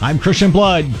I'm Christian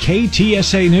Blood,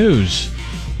 KTSA News.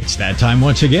 It's that time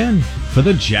once again for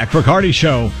the Jack Riccardi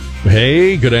Show.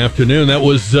 Hey, good afternoon. That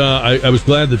was I was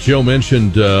glad that Joe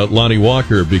mentioned Lonnie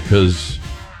Walker because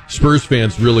Spurs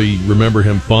fans really remember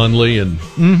him fondly, and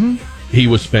he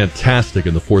was fantastic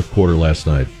in the fourth quarter last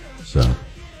night. So,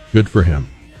 good for him.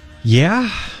 Yeah.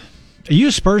 Are you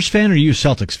a Spurs fan or are you a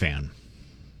Celtics fan?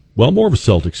 Well, more of a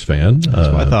Celtics fan. That's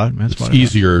what I thought. It's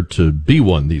easier to be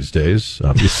one these days,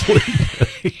 obviously.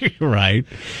 Right.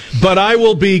 But I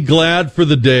will be glad for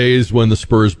the days when the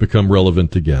Spurs become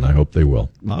relevant again. I hope they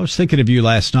will. I was thinking of you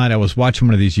last night. I was watching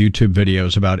one of these YouTube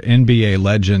videos about NBA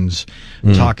legends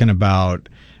talking about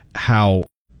how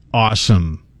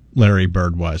awesome Larry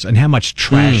Bird was and how much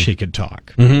trash he could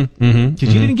talk. Because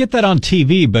you didn't get that on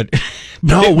TV, but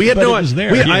we had no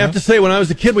idea. I have to say, when I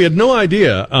was a kid, we had no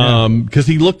idea because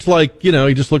he looked like he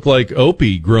just looked like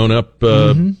Opie grown up,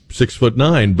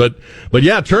 6'9". But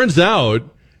yeah, it turns out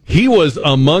he was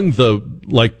among the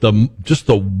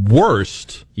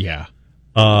worst. Yeah.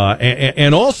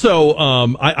 And also,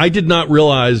 I did not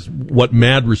realize what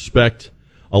mad respect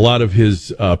a lot of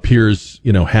his peers,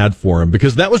 had for him,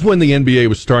 because that was when the NBA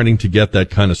was starting to get that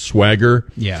kind of swagger,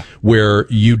 where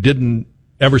you didn't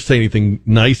ever say anything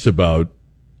nice about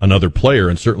another player,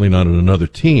 and certainly not on another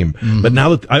team. But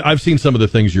now that I've seen some of the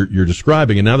things you're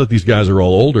describing, and now that these guys are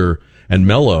all older and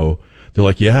mellow, they're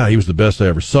like, yeah, he was the best I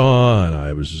ever saw, and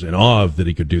I was in awe that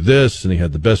he could do this, and he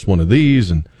had the best one of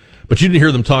these, but you didn't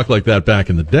hear them talk like that back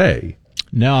in the day.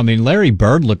 No, I mean, Larry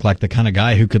Bird looked like the kind of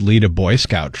guy who could lead a Boy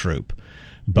Scout troop.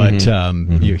 But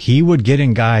he would get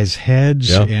in guys'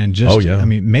 heads and just, I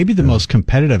mean, maybe the most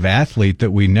competitive athlete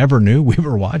that we never knew we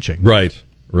were watching. Right.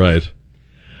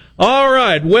 All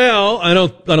right. Well, I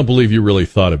don't believe you really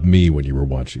thought of me when you were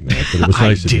watching that, but it was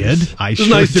nice of you. It was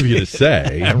nice of you to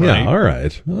say. Right. Yeah. All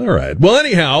right. Well,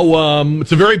 anyhow,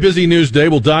 it's a very busy news day.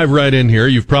 We'll dive right in here.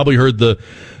 You've probably heard the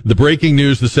breaking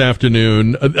news this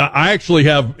afternoon. I actually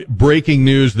have breaking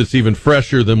news that's even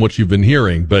fresher than what you've been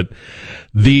hearing, but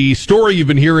the story you've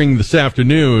been hearing this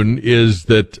afternoon is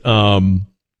that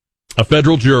a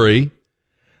federal jury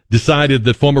decided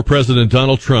that former President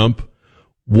Donald Trump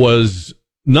was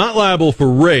not liable for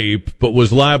rape, but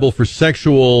was liable for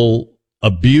sexual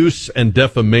abuse and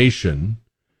defamation,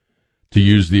 to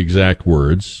use the exact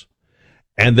words.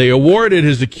 And they awarded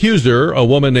his accuser, a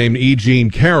woman named E.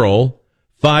 Jean Carroll,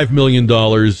 $5 million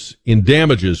in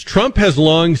damages. Trump has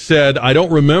long said, I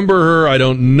don't remember her, I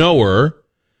don't know her.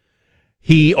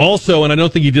 He also, and I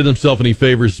don't think he did himself any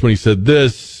favors when he said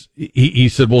this, he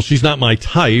said, well, she's not my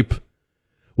type,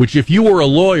 which if you were a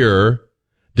lawyer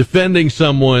defending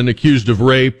someone accused of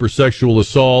rape or sexual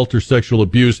assault or sexual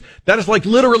abuse, that is like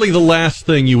literally the last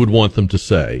thing you would want them to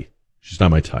say. She's not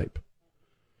my type.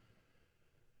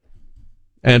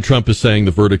 And Trump is saying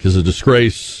the verdict is a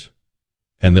disgrace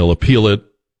and they'll appeal it,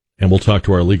 and we'll talk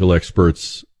to our legal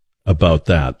experts about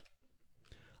that.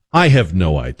 I have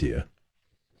no idea.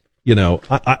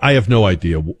 I have no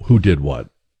idea who did what.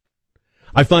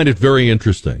 I find it very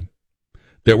interesting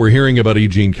that we're hearing about E.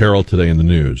 Jean Carroll today in the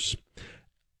news.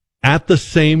 At the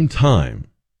same time,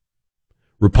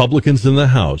 Republicans in the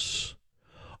House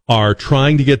are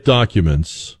trying to get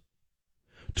documents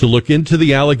to look into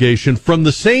the allegation from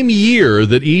the same year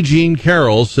that E. Jean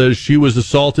Carroll says she was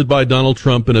assaulted by Donald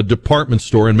Trump in a department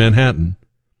store in Manhattan.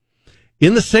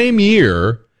 In the same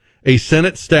year, a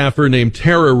Senate staffer named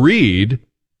Tara Reid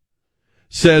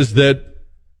says that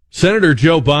Senator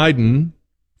Joe Biden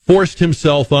forced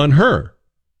himself on her.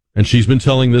 And she's been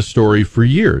telling this story for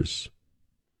years.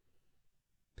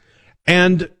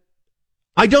 And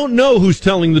I don't know who's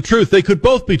telling the truth. They could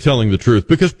both be telling the truth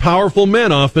because powerful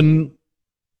men often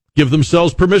give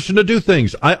themselves permission to do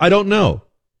things. I don't know.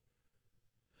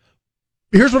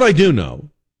 Here's what I do know.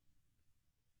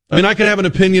 I mean, I could have an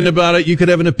opinion about it. You could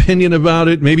have an opinion about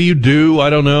it. Maybe you do. I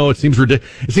don't know. It seems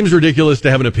ridiculous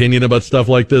to have an opinion about stuff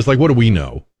like this. Like, what do we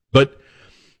know? But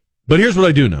here's what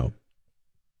I do know.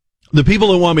 The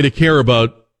people that want me to care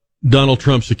about Donald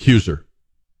Trump's accuser,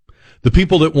 the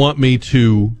people that want me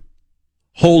to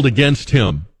hold against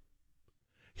him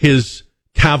his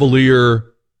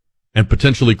cavalier and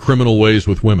potentially criminal ways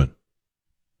with women,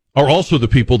 are also the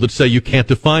people that say you can't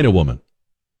define a woman,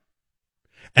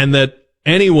 and that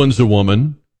anyone's a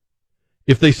woman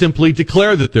if they simply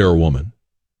declare that they're a woman.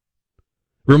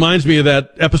 Reminds me of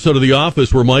that episode of The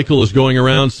Office where Michael is going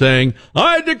around saying,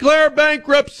 I declare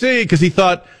bankruptcy, because he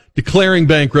thought declaring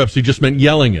bankruptcy just meant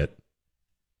yelling it.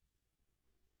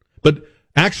 But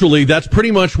actually, that's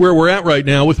pretty much where we're at right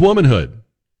now with womanhood.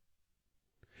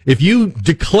 If you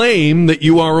declaim that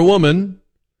you are a woman,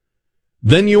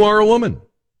 then you are a woman.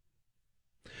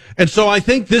 And so I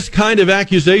think this kind of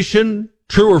accusation,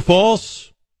 true or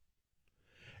false,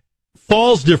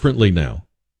 falls differently now.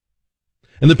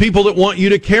 And the people that want you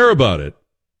to care about it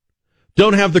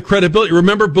don't have the credibility.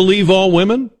 Remember Believe All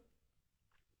Women?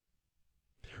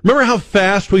 Remember how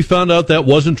fast we found out that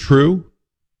wasn't true?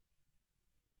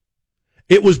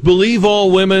 It was Believe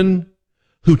All Women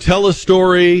who tell a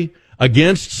story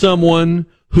against someone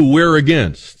who we're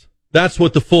against. That's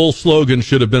what the full slogan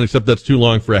should have been, except that's too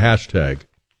long for a hashtag.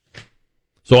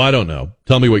 So I don't know.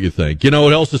 Tell me what you think. You know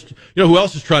what else is? You know who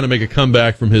else is trying to make a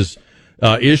comeback from his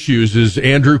issues is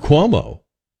Andrew Cuomo.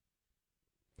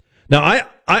 Now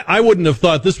I wouldn't have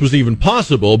thought this was even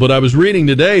possible, but I was reading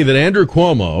today that Andrew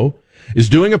Cuomo is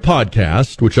doing a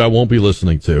podcast, which I won't be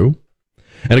listening to.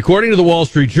 And according to the Wall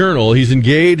Street Journal, he's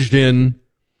engaged in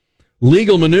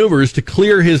legal maneuvers to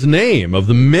clear his name of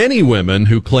the many women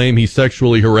who claim he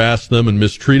sexually harassed them and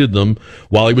mistreated them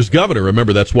while he was governor.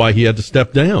 Remember, that's why he had to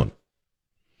step down.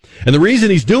 And the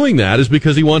reason he's doing that is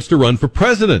because he wants to run for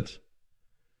president.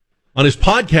 On his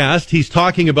podcast, he's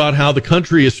talking about how the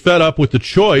country is fed up with the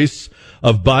choice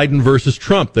of Biden versus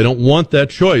Trump. They don't want that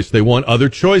choice. They want other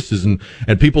choices. And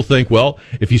people think, well,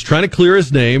 if he's trying to clear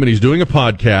his name and he's doing a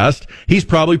podcast, he's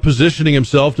probably positioning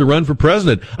himself to run for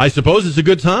president. I suppose it's a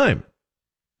good time.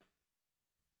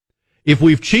 If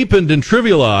we've cheapened and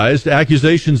trivialized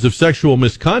accusations of sexual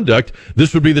misconduct,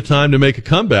 this would be the time to make a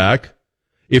comeback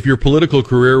if your political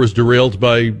career was derailed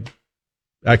by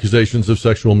accusations of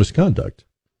sexual misconduct.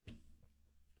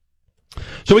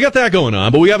 So we got that going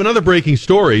on, but we have another breaking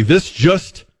story. This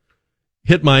just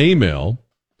hit my email.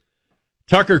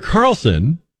 Tucker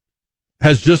Carlson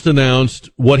has just announced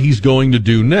what he's going to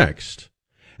do next.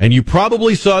 And you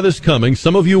probably saw this coming.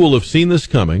 Some of you will have seen this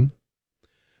coming,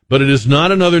 but it is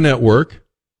not another network.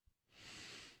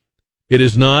 It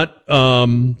is not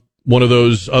one of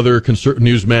those other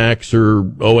Newsmax or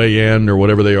OAN or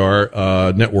whatever they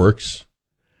are networks.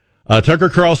 Tucker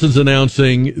Carlson's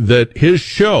announcing that his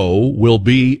show will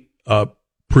be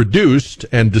produced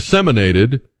and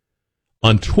disseminated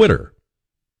on Twitter.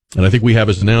 And I think we have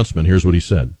his announcement. Here's what he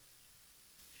said.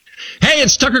 Hey,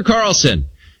 it's Tucker Carlson.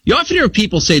 You often hear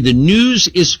people say the news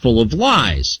is full of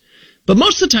lies. But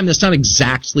most of the time, that's not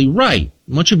exactly right.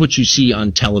 Much of what you see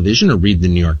on television or read the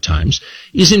New York Times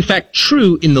is, in fact,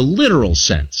 true in the literal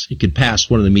sense. It could pass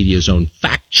one of the media's own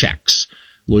fact checks.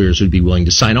 Lawyers would be willing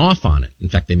to sign off on it. In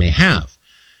fact, they may have.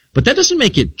 But that doesn't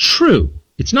make it true.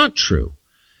 It's not true.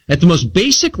 At the most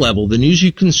basic level, the news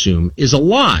you consume is a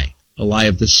lie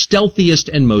of the stealthiest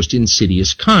and most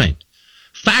insidious kind.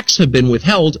 Facts have been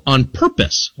withheld on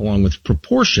purpose, along with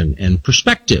proportion and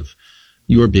perspective.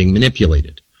 You are being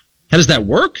manipulated. How does that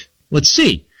work? Let's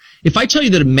see. If I tell you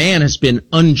that a man has been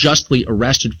unjustly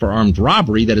arrested for armed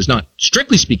robbery, that is not,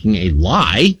 strictly speaking, a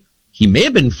lie. He may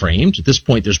have been framed. At this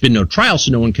point, there's been no trial,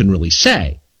 so no one can really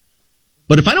say.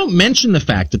 But if I don't mention the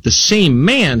fact that the same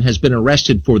man has been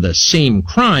arrested for the same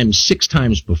crime 6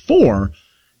 times before,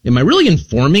 am I really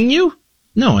informing you?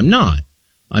 No, I'm not.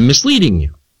 I'm misleading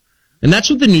you. And that's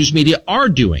what the news media are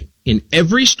doing in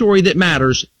every story that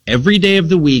matters, every day of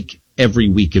the week, every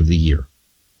week of the year.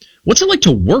 What's it like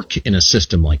to work in a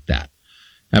system like that?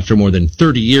 After more than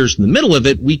 30 years in the middle of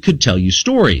it, we could tell you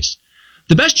stories.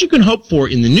 The best you can hope for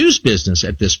in the news business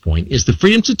at this point is the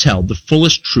freedom to tell the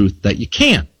fullest truth that you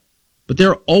can. But there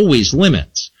are always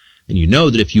limits. And you know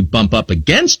that if you bump up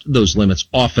against those limits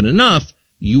often enough,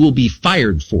 you will be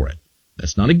fired for it.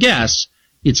 That's not a guess.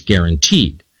 It's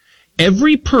guaranteed.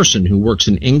 Every person who works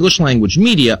in English language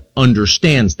media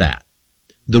understands that.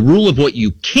 The rule of what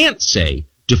you can't say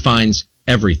defines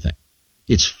everything.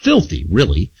 It's filthy,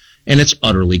 really, and it's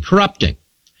utterly corrupting.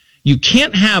 You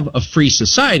can't have a free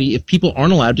society if people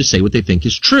aren't allowed to say what they think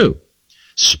is true.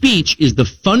 Speech is the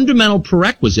fundamental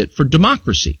prerequisite for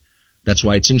democracy. That's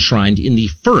why it's enshrined in the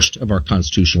first of our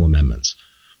constitutional amendments.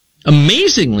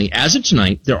 Amazingly, as of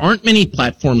tonight, there aren't many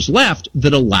platforms left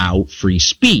that allow free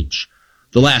speech.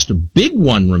 The last big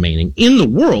one remaining in the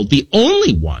world, the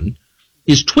only one,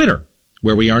 is Twitter,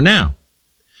 where we are now.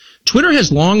 Twitter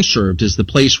has long served as the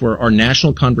place where our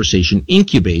national conversation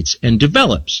incubates and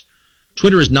develops.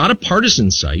 Twitter is not a partisan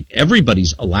site.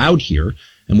 Everybody's allowed here,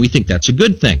 and we think that's a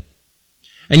good thing.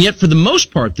 And yet, for the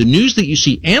most part, the news that you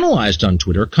see analyzed on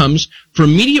Twitter comes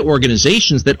from media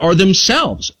organizations that are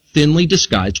themselves thinly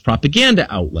disguised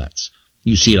propaganda outlets.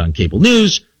 You see it on cable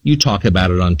news. You talk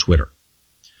about it on Twitter.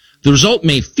 The result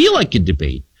may feel like a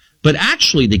debate, but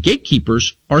actually the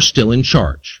gatekeepers are still in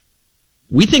charge.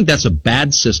 We think that's a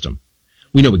bad system.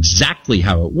 We know exactly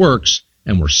how it works,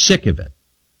 and we're sick of it.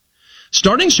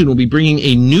 Starting soon, we'll be bringing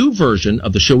a new version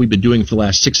of the show we've been doing for the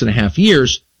last 6.5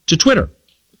 years to Twitter.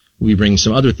 we bring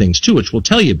some other things too, which we'll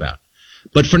tell you about.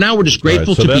 But for now, we're just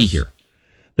grateful to be here.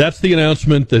 That's the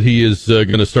announcement that he is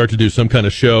going to start to do some kind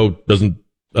of show. Doesn't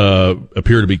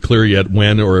appear to be clear yet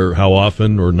when or how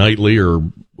often or nightly or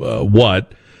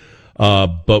what.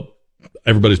 But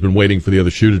everybody's been waiting for the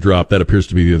other shoe to drop. That appears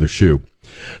to be the other shoe.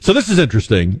 So this is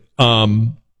interesting.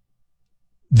 The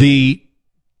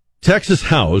Texas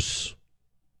House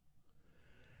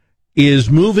is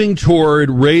moving toward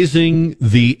raising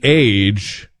the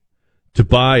age to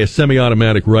buy a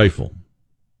semi-automatic rifle.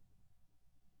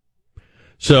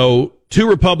 So 2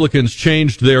 Republicans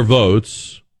changed their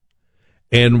votes,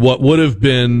 and what would have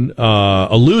been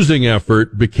a losing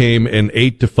effort became an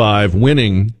 8-5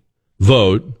 winning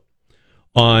vote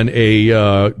on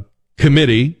a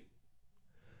committee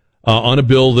on a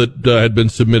bill that had been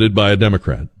submitted by a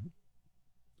Democrat.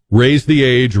 Raise the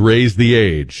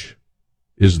age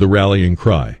is the rallying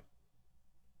cry.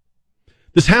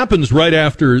 This happens right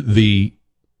after the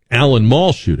Allen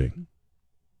Mall shooting.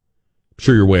 I'm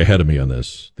sure you're way ahead of me on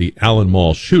this. The Allen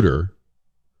Mall shooter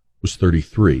was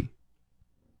 33.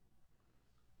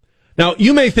 Now,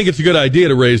 you may think it's a good idea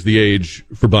to raise the age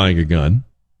for buying a gun.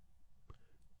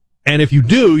 And if you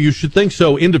do, you should think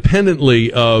so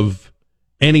independently of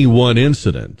any one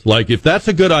incident. Like, if that's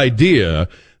a good idea,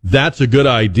 that's a good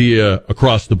idea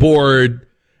across the board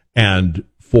and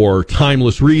for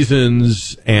timeless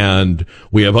reasons, and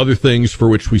we have other things for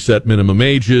which we set minimum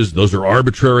ages. Those are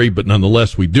arbitrary, but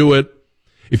nonetheless we do it.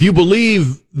 If you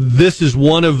believe this is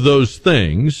one of those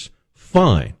things,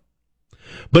 fine.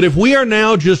 But if we are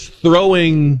now just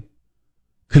throwing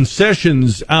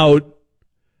concessions out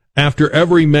after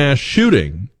every mass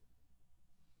shooting,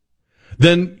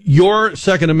 then your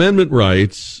Second Amendment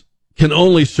rights can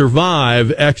only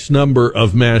survive X number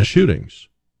of mass shootings.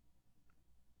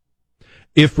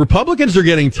 If Republicans are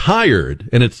getting tired,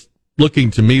 and it's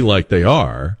looking to me like they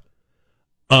are,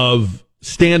 of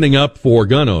standing up for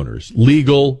gun owners,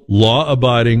 legal,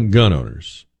 law-abiding gun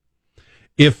owners,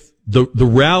 if the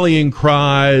rallying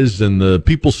cries and the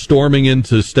people storming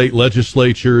into state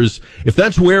legislatures, if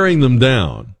that's wearing them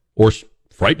down or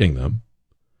frightening them,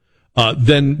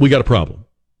 then we got a problem.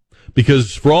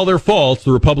 Because for all their faults,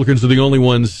 the Republicans are the only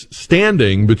ones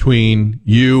standing between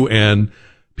you and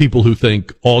people who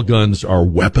think all guns are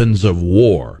weapons of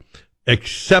war,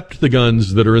 except the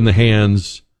guns that are in the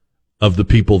hands of the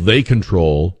people they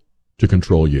control to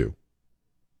control you.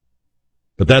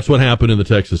 But that's what happened in the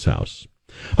Texas House.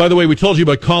 By the way, we told you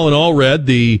about Colin Allred,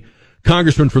 the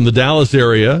congressman from the Dallas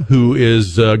area who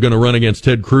is going to run against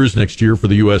Ted Cruz next year for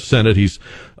the U.S. Senate. He's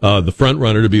the front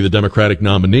runner to be the Democratic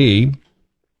nominee.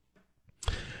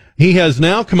 He has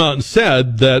now come out and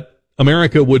said that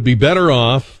America would be better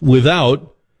off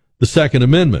without the Second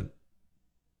Amendment.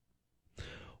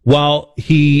 While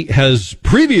he has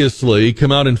previously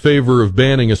come out in favor of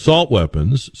banning assault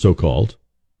weapons, so-called,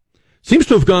 seems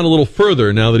to have gone a little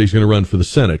further now that he's going to run for the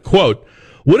Senate. Quote,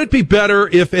 would it be better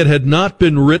if it had not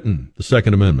been written, the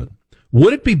Second Amendment?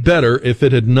 Would it be better if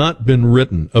it had not been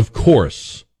written? Of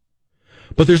course.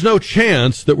 But there's no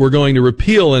chance that we're going to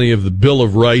repeal any of the Bill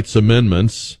of Rights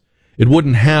amendments. It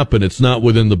wouldn't happen. It's not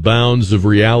within the bounds of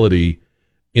reality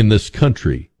in this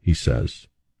country, he says.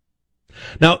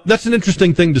 Now, that's an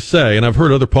interesting thing to say, and I've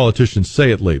heard other politicians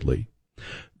say it lately.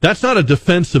 That's not a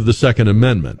defense of the Second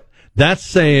Amendment. That's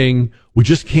saying we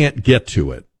just can't get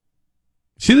to it.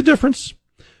 See the difference?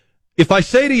 If I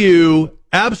say to you,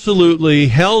 absolutely,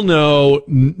 hell no,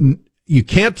 you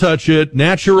can't touch it,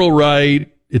 natural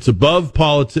right, it's above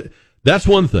politics, that's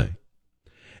one thing.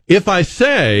 If I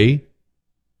say,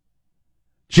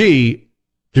 gee,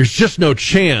 there's just no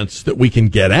chance that we can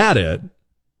get at it,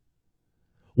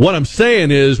 what I'm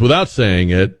saying is, without saying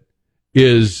it,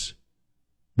 is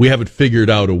we haven't figured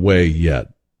out a way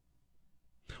yet.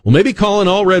 Well, maybe Colin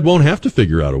Allred won't have to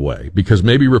figure out a way, because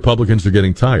maybe Republicans are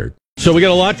getting tired. So we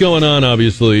got a lot going on,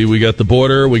 obviously. We got the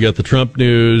border, we got the Trump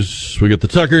news, we got the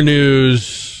Tucker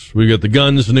news, we got the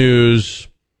guns news.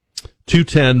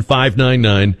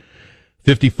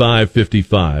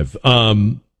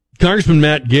 210-599-5555. Congressman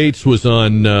Matt Gaetz was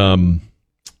on,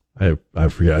 I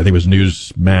forget, I think it was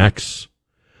Newsmax.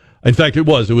 In fact, it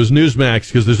was Newsmax,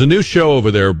 because there's a new show over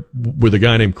there with a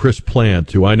guy named Chris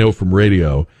Plant, who I know from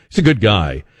radio. He's a good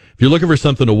guy. If you're looking for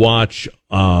something to watch,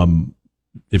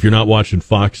 if you're not watching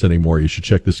Fox anymore, you should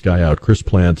check this guy out, Chris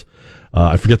Plant.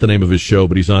 I forget the name of his show,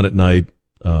 but he's on at night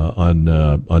on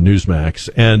Newsmax.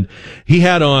 And he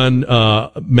had on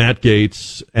Matt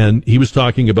Gaetz, and he was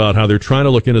talking about how they're trying to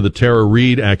look into the Tara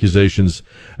Reade accusations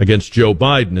against Joe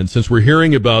Biden. And since we're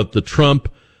hearing about the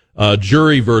Trump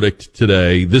jury verdict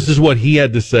today, this is what he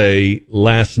had to say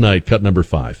last night, cut number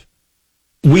 5.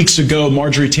 Weeks ago,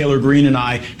 Marjorie Taylor Greene and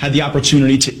I had the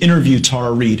opportunity to interview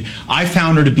Tara Reade. I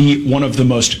found her to be one of the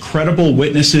most credible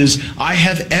witnesses I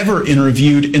have ever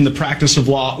interviewed in the practice of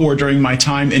law or during my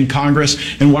time in Congress.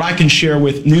 And what I can share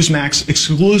with Newsmax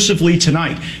exclusively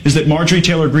tonight is that Marjorie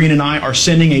Taylor Greene and I are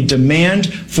sending a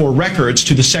demand for records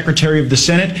to the Secretary of the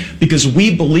Senate because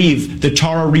we believe that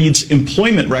Tara Reade's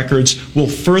employment records will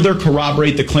further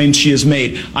corroborate the claims she has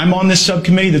made. I'm on this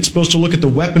subcommittee that's supposed to look at the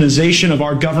weaponization of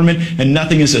our government, and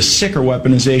nothing is a sicker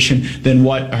weaponization than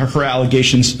what her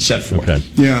allegations set forth. Okay.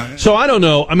 Yeah. So I don't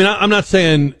know. I mean, I'm not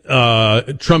saying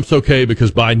Trump's okay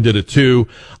because Biden did it too.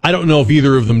 I don't know if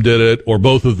either of them did it or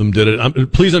both of them did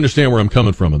it. Please understand where I'm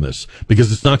coming from on this,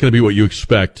 because it's not going to be what you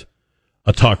expect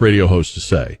a talk radio host to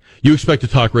say. You expect a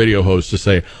talk radio host to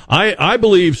say, I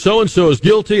believe so-and-so is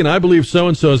guilty and I believe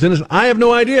so-and-so is innocent. I have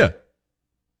no idea.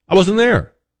 I wasn't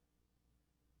there.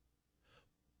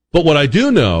 But what I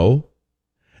do know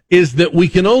is that we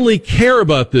can only care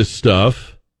about this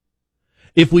stuff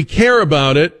if we care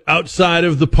about it outside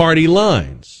of the party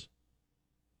lines.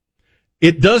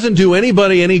 It doesn't do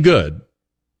anybody any good.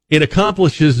 It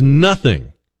accomplishes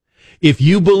nothing if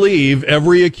you believe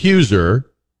every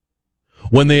accuser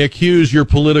when they accuse your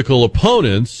political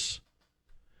opponents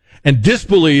and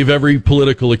disbelieve every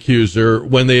political accuser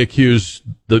when they accuse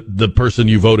the person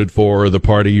you voted for or the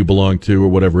party you belong to or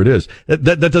whatever it is.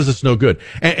 That does us no good.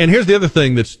 And here's the other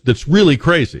thing that's really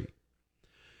crazy.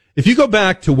 If you go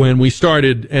back to when we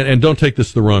started, and don't take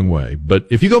this the wrong way, but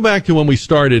if you go back to when we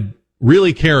started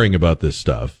really caring about this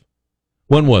stuff,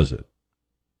 when was it?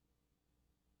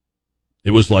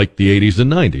 It was like the 80s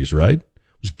and 90s, right? It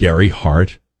was Gary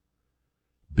Hart,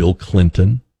 Bill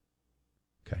Clinton.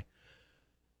 Okay.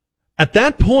 At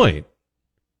that point,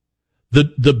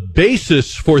 the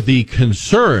basis for the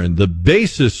concern, the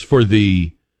basis for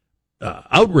the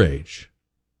outrage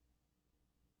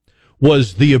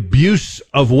was the abuse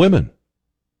of women.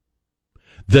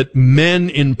 That men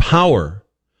in power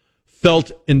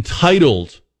felt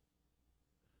entitled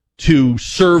to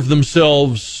serve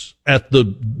themselves at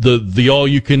the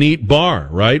all-you-can-eat bar,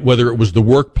 right? Whether it was the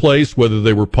workplace, whether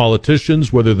they were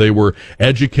politicians, whether they were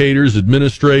educators,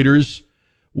 administrators,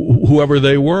 whoever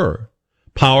they were.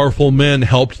 Powerful men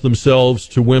helped themselves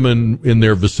to women in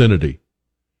their vicinity.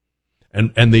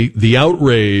 And the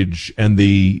outrage and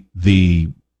the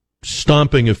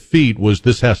stomping of feet was,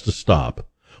 this has to stop.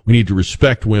 We need to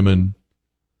respect women.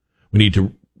 We need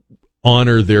to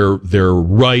honor their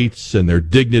rights and their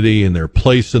dignity and their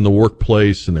place in the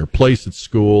workplace and their place at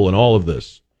school and all of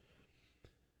this.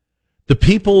 The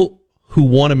people who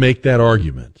want to make that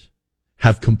argument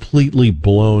have completely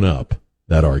blown up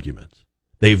that argument.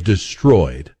 They've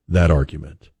destroyed that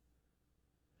argument.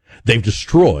 They've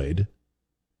destroyed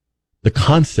the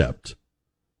concept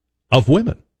of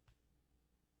women.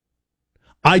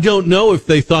 I don't know if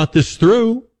they thought this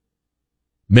through.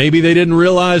 Maybe they didn't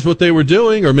realize what they were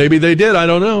doing, or maybe they did. I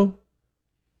don't know.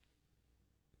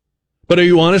 But are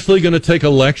you honestly going to take a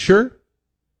lecture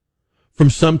from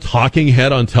some talking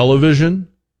head on television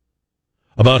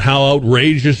about how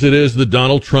outrageous it is that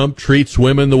Donald Trump treats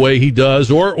women the way he does,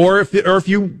 or if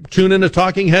you tune in a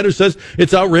talking head who says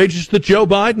it's outrageous that Joe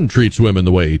Biden treats women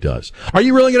the way he does? Are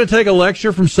you really going to take a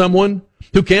lecture from someone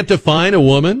who can't define a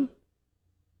woman?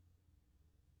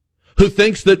 Who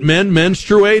thinks that men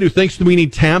menstruate, who thinks that we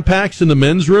need Tampax in the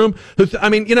men's room?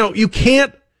 You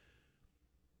can't.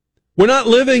 We're not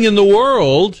living in the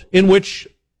world in which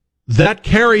that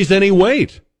carries any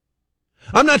weight.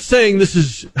 I'm not saying this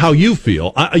is how you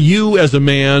feel. You as a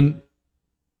man,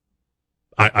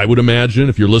 I would imagine,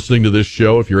 if you're listening to this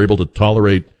show, if you're able to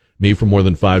tolerate me for more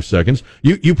than 5 seconds,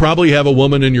 you probably have a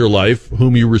woman in your life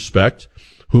whom you respect,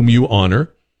 whom you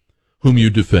honor, whom you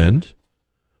defend,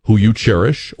 who you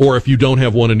cherish. Or if you don't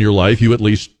have one in your life, you at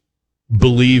least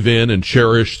believe in and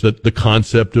cherish the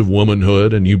concept of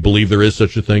womanhood, and you believe there is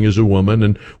such a thing as a woman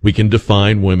and we can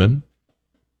define women.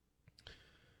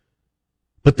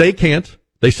 But they can't.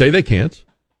 They say they can't.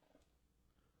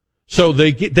 So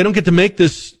they don't get to make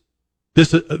this,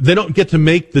 they don't get to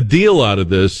make the deal out of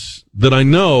this that I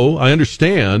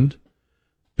understand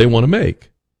they want to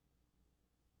make.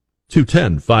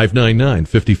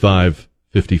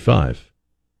 210-599-5555.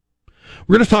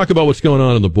 We're going to talk about what's going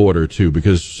on the border, too,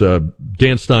 because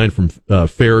Dan Stein from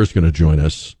FAIR is going to join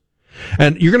us.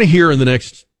 And you're going to hear in the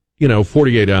next,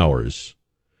 48 hours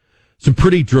some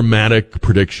pretty dramatic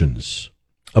predictions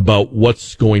about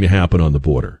what's going to happen on the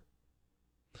border.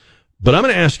 But I'm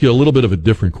going to ask you a little bit of a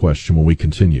different question when we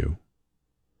continue.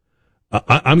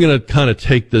 I'm going to kind of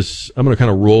take this, I'm going to kind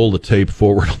of roll the tape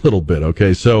forward a little bit,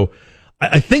 okay? So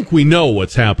I think we know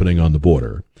what's happening on the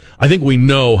border. I think we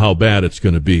know how bad it's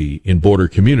going to be in border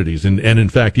communities, and in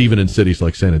fact, even in cities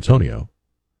like San Antonio.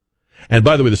 And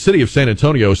by the way, the city of San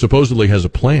Antonio supposedly has a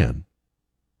plan.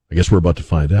 I guess we're about to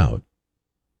find out.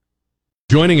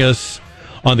 Joining us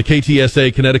on the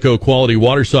KTSA Connecticut Quality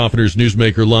Water Softeners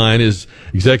Newsmaker line is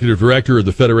Executive Director of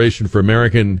the Federation for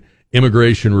American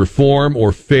Immigration Reform,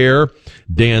 or FAIR,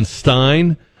 Dan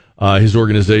Stein. His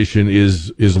organization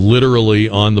is literally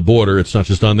on the border. It's not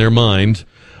just on their mind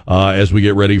as we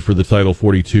get ready for the Title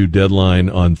 42 deadline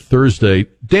on Thursday.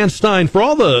 Dan Stein, for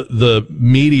all the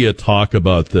media talk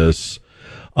about this,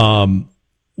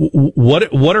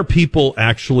 what are people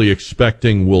actually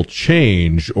expecting will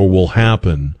change or will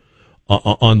happen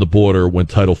on the border when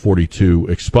Title 42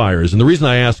 expires? And the reason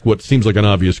I ask what seems like an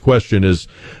obvious question is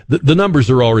the numbers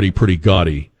are already pretty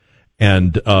gaudy.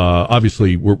 And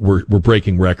obviously, we're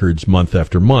breaking records month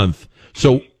after month.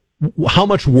 So, how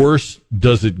much worse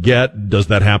does it get? Does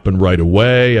that happen right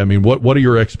away? I mean, what are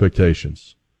your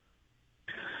expectations?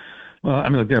 Well, I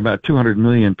mean, there are about 200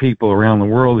 million people around the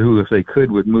world who, if they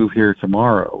could, would move here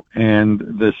tomorrow. And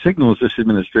the signals this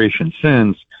administration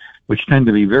sends, which tend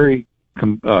to be very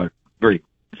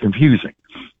confusing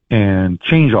and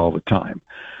change all the time,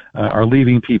 are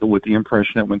leaving people with the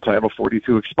impression that when Title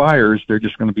 42 expires, they're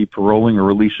just going to be paroling or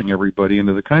releasing everybody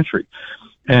into the country.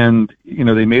 And, you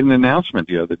know, they made an announcement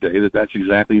the other day that that's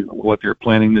exactly what they're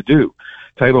planning to do.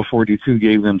 Title 42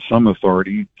 gave them some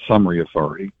summary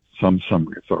authority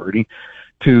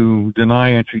to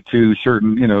deny entry to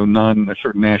certain,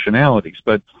 certain nationalities.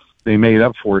 But they made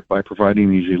up for it by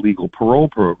providing these illegal parole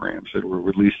programs that will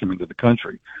release them into the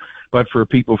country. But for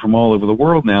people from all over the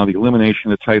world now, the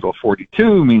elimination of Title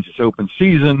 42 means it's open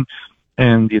season,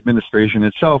 and the administration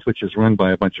itself, which is run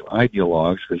by a bunch of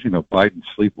ideologues, because, Biden's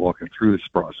sleepwalking through this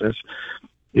process,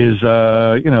 is,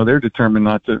 they're determined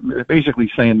not to,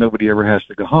 basically saying nobody ever has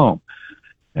to go home.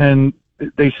 And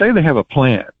they say they have a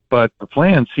plan, but the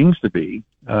plan seems to be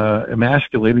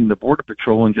emasculating the Border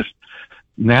Patrol and just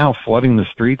now flooding the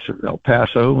streets of El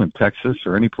Paso and Texas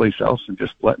or any place else and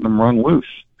just letting them run loose.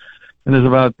 And there's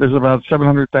about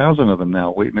 700,000 of them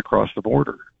now waiting across the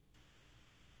border.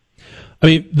 I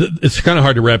mean, it's kind of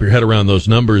hard to wrap your head around those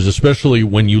numbers, especially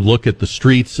when you look at the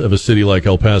streets of a city like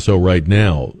El Paso right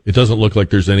now. It doesn't look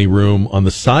like there's any room on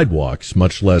the sidewalks,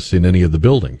 much less in any of the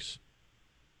buildings.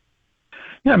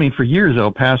 Yeah, I mean, for years,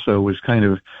 El Paso was kind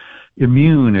of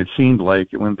immune. It seemed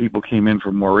like when people came in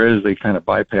from Juarez, they kind of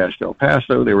bypassed El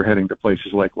Paso. They were heading to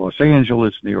places like Los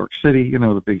Angeles, New York City,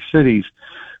 the big cities.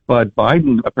 But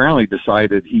Biden apparently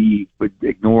decided he would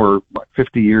ignore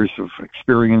 50 years of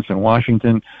experience in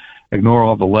Washington, ignore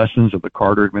all the lessons of the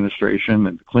Carter administration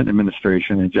and the Clinton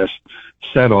administration, and just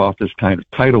set off this kind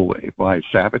of tidal wave by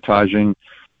sabotaging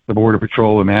the Border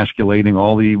Patrol, emasculating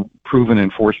all the proven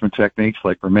enforcement techniques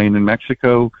like remain in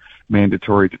Mexico,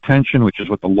 mandatory detention, which is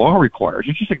what the law requires.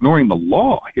 You're just ignoring the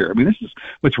law here. I mean, this is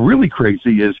what's really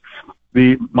crazy is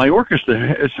Mayorkas,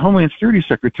 as Homeland Security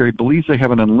Secretary, believes they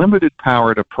have an unlimited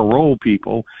power to parole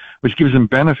people, which gives them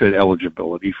benefit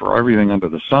eligibility for everything under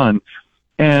the sun.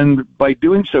 And by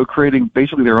doing so, creating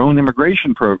basically their own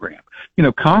immigration program.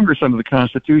 Congress under the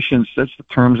Constitution sets the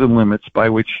terms and limits by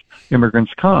which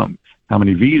immigrants come, how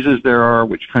many visas there are,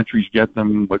 which countries get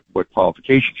them, what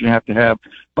qualifications you have to have.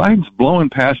 Biden's blowing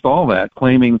past all that,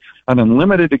 claiming an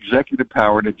unlimited executive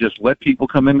power to just let people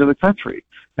come into the country.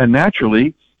 And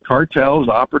naturally, cartels,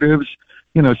 operatives,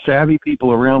 savvy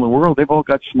people around the world, they've all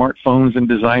got smartphones and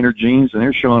designer jeans, and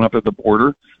they're showing up at the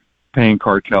border, paying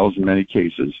cartels in many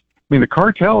cases. I mean, the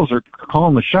cartels are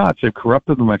calling the shots. They've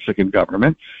corrupted the Mexican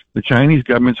government. The Chinese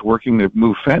government's working to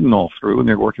move fentanyl through, and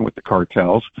they're working with the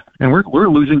cartels. And we're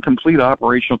losing complete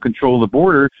operational control of the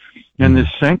border. And this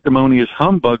sanctimonious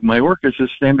humbug, Mayorkas,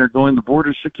 is standing there going, the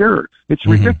border's secure. It's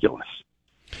ridiculous.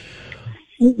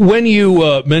 When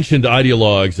you mentioned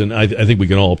ideologues, and I think we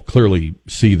can all clearly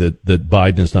see that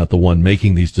Biden is not the one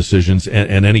making these decisions,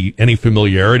 and any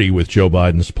familiarity with Joe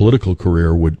Biden's political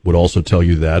career would also tell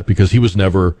you that, because he was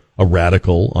never a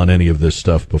radical on any of this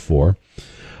stuff before.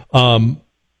 So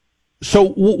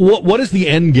what is the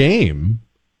end game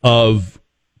of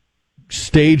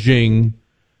staging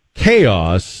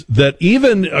chaos that,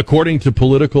 even according to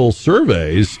political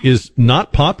surveys, is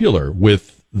not popular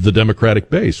with the Democratic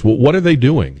base? What are they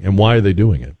doing, and why are they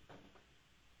doing it?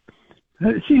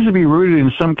 It seems to be rooted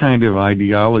in some kind of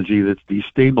ideology that's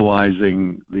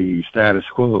destabilizing the status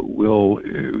quo,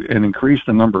 and increase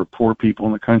the number of poor people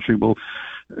in the country,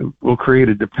 will create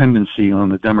a dependency on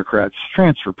the Democrats'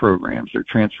 transfer programs, their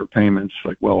transfer payments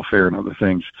like welfare and other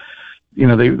things.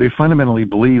 They fundamentally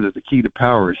believe that the key to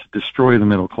power is to destroy the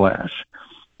middle class.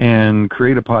 and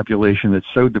create a population that's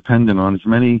so dependent on as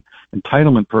many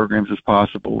entitlement programs as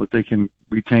possible that they can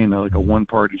retain a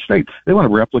one-party state. They want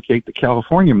to replicate the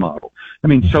California model. I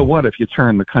mean, so what if you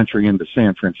turn the country into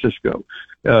San Francisco?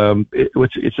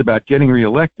 It's about getting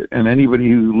reelected, and anybody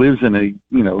who lives in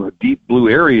a deep blue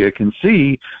area can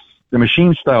see the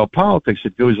machine-style politics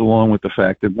that goes along with the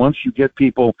fact that once you get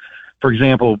people, for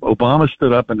example, Obama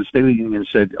stood up in the State of the Union and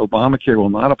said Obamacare will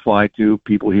not apply to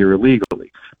people here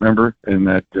illegally. Remember? And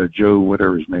that Joe,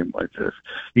 whatever his name was,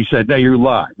 he said, "No, you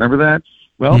lie." Remember that?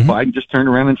 Well, Biden just turned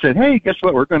around and said, "Hey, guess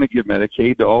what? We're going to give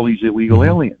Medicaid to all these illegal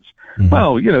aliens."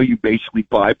 Well, you basically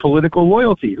buy political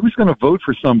loyalty. Who's going to vote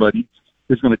for somebody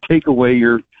who's going to take away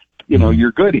your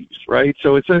goodies, right?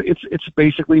 So it's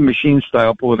basically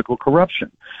machine-style political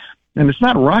corruption. And it's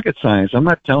not rocket science. I'm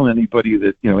not telling anybody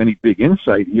that, any big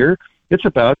insight here. It's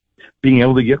about being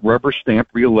able to get rubber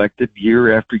stamped reelected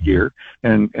year after year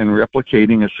and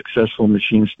replicating a successful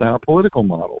machine-style political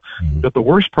model. But the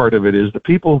worst part of it is the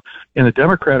people in the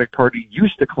Democratic Party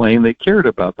used to claim they cared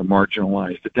about the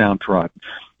marginalized, the downtrodden. I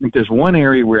think there's one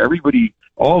area where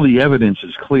all the evidence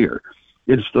is clear.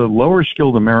 It's the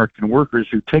lower-skilled American workers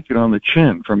who take it on the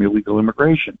chin from illegal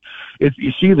immigration.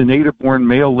 You see the native-born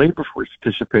male labor force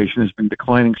participation has been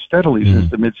declining steadily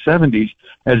since the mid-'70s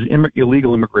as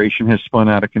illegal immigration has spun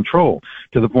out of control,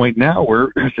 to the point now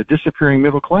where it's a disappearing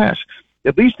middle class.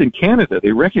 At least in Canada,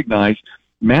 they recognize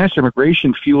mass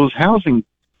immigration fuels housing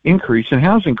increase in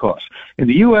housing costs. In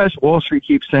the U.S., Wall Street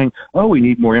keeps saying, we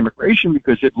need more immigration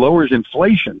because it lowers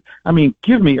inflation. I mean,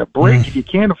 give me a break. If you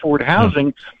can't afford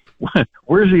housing,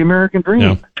 where's the American dream?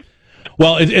 Yeah.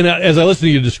 Well, and as I listen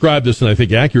to you describe this, and I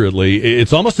think accurately,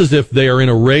 it's almost as if they are in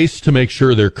a race to make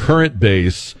sure their current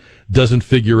base doesn't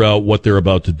figure out what they're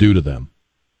about to do to them.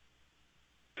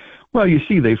 Well, you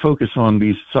see, they focus on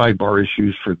these sidebar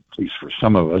issues at least for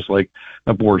some of us, like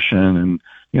abortion and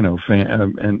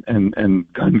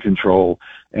and gun control,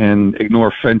 and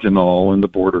ignore fentanyl and the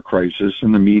border crisis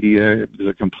and the media. There's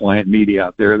a compliant media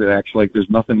out there that acts like there's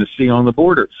nothing to see on the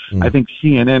border. I think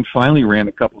CNN finally ran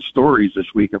a couple stories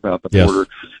this week about the border.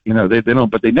 They don't,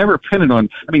 but they never pin it on.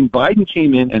 I mean, Biden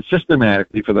came in and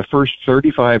systematically for the first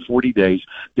 35, 40 days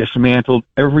dismantled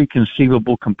every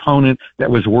conceivable component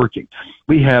that was working.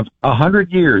 We have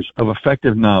 100 years of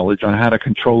effective knowledge on how to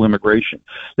control immigration.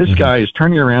 This guy is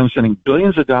turning around sending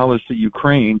billions of dollars to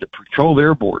Ukraine to patrol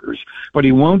their borders, but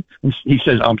he won't. He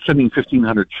says, I'm sending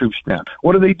 1,500 troops down.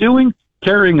 What are they doing?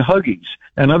 Carrying Huggies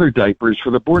and other diapers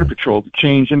for the Border Patrol to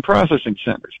change in processing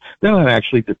centers. They're not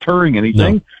actually deterring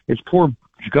anything. No. It's poor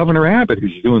Governor Abbott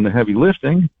who's doing the heavy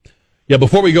lifting. Yeah,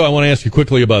 before we go, I want to ask you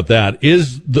quickly about that.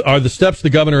 Are the steps the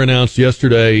governor announced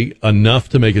yesterday enough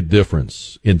to make a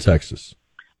difference in Texas?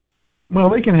 Well,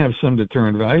 they can have some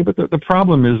deterrent value, but the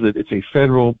problem is that it's a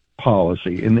federal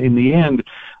policy. In the end,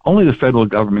 only the federal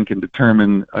government can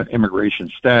determine immigration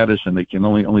status, and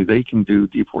only they can do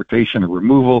deportation or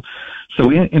removal. So,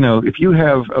 if you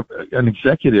have an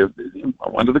executive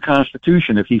under the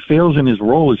Constitution, if he fails in his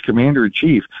role as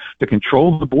commander-in-chief to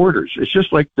control the borders, it's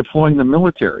just like deploying the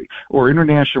military or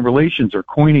international relations or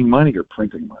coining money or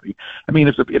printing money. I mean,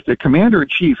 if the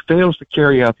commander-in-chief fails to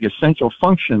carry out the essential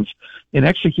functions in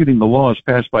executing the laws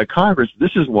passed by Congress,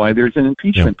 this is why there's an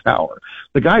impeachment power.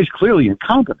 The guy's clearly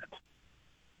incompetent.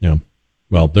 Yeah.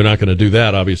 Well, they're not going to do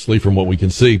that, obviously, from what we can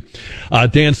see.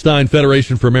 Dan Stein,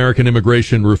 Federation for American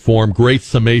Immigration Reform. Great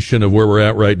summation of where we're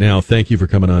at right now. Thank you for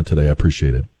coming on today. I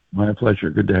appreciate it. My pleasure.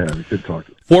 Good to have you. Good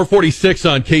talking. 446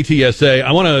 on KTSA.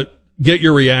 I want to get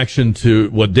your reaction to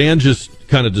what Dan just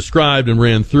kind of described and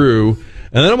ran through,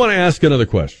 and then I want to ask another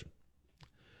question.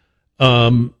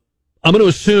 I'm going to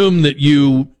assume that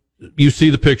you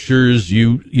see the pictures,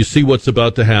 you see what's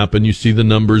about to happen, you see the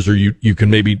numbers, or you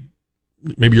can maybe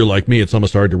you're like me, it's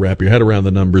almost hard to wrap your head around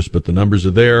the numbers, but the numbers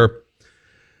are there.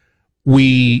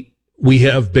 We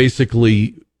have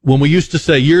basically, when we used to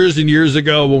say years and years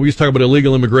ago, when we used to talk about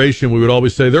illegal immigration, we would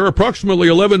always say there are approximately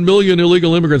 11 million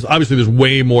illegal immigrants. Obviously, there's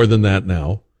way more than that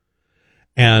now.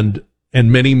 And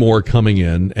many more coming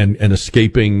in and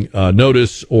escaping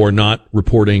notice or not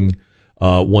reporting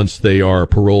once they are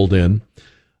paroled in.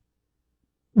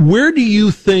 What do you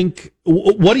think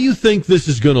this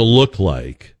is going to look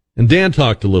like? And Dan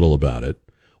talked a little about it.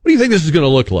 What do you think this is going to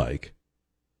look like?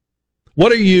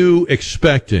 What are you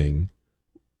expecting?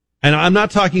 And I'm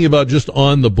not talking about just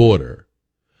on the border,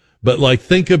 but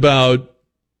think about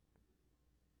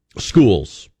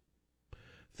schools.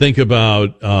 Think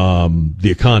about the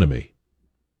economy.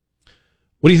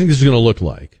 What do you think this is going to look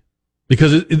like?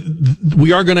 Because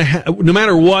we are going to no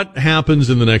matter what happens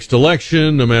in the next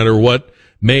election, no matter what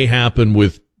may happen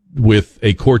with with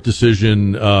a court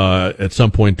decision at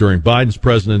some point during Biden's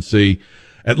presidency,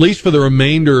 at least for the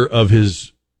remainder of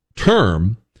his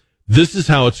term, this is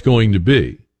how it's going to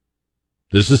be.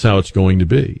 This is how it's going to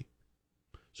be.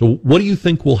 So what do you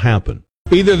think will happen?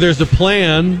 Either there's a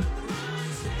plan,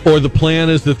 or the plan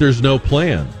is that there's no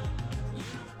plan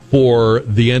for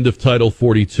the end of Title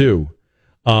 42.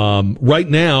 Right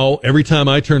now, every time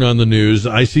I turn on the news,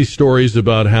 I see stories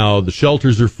about how the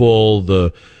shelters are full,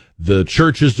 the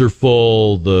churches are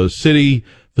full, the city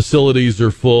facilities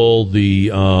are full, the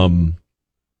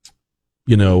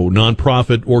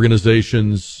nonprofit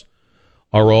organizations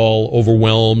are all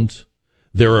overwhelmed.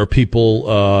 There are people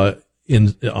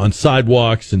on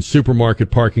sidewalks, in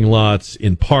supermarket parking lots,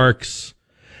 in parks.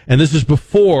 And this is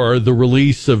before the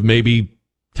release of maybe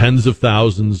tens of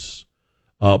thousands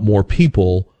more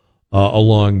people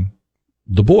along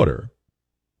the border.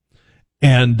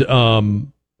 And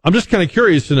I'm just kind of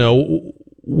curious to know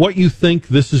what you think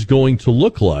this is going to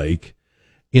look like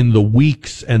in the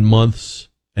weeks and months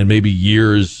and maybe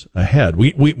years ahead.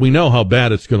 We know how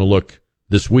bad it's going to look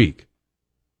this week.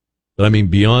 But I mean,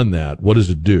 beyond that, what does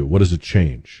it do? What does it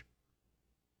change?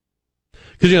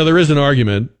 Because, there is an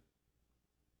argument,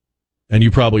 and you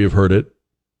probably have heard it.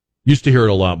 Used to hear it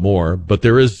a lot more, but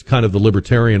there is kind of the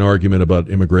libertarian argument about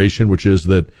immigration, which is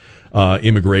that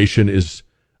immigration is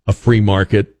a free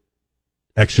market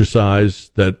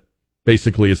exercise, that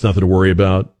basically it's nothing to worry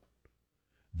about.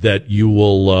 That you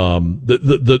will,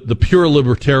 the pure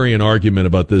libertarian argument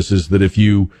about this is that if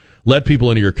you let people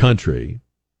into your country,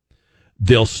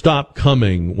 they'll stop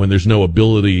coming when there's no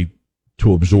ability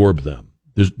to absorb them.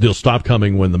 They'll stop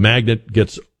coming when the magnet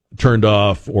gets turned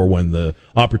off, or when the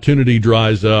opportunity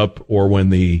dries up, or when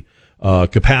the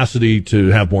capacity to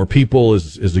have more people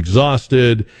is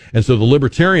exhausted. And so the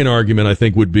libertarian argument, I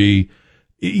think, would be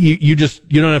you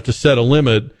don't have to set a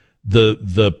limit.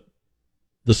 The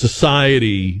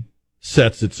society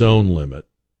sets its own limit.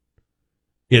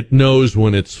 It knows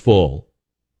when it's full.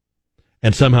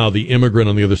 And somehow the immigrant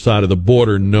on the other side of the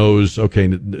border knows, okay,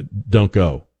 don't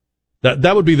go.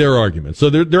 That would be their argument. So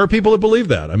there are people that believe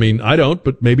that. I mean, I don't,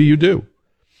 but maybe you do.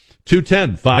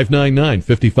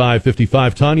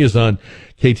 210-599-5555. Tanya's on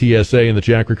KTSA and the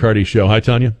Jack Riccardi Show. Hi,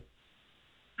 Tanya.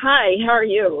 Hi, how are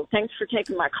you? Thanks for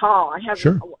taking my call. I have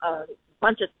a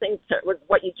bunch of things with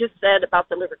what you just said about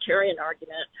the libertarian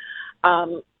argument.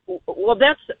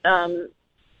 That's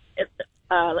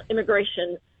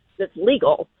immigration that's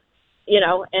legal,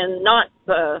 and not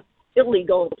the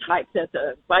illegal type that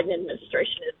the Biden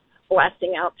administration is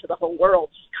blasting out to the whole world.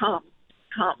 Just come.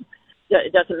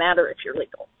 It doesn't matter if you're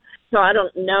legal. So I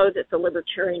don't know that the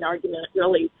libertarian argument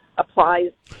really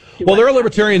applies. Well, there are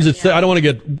libertarians that say, I don't want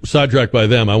to get sidetracked by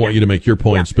them. I want you to make your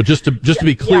points. But just to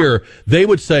be clear, they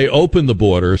would say open the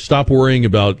border, stop worrying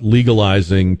about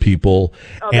legalizing people,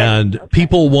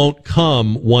 people won't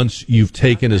come once you've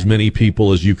taken as many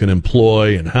people as you can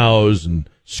employ and house and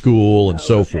school and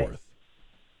so forth.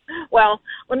 Well,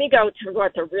 let me go to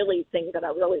what the thing that I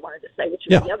really wanted to say, which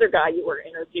is the other guy you were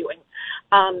interviewing.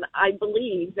 I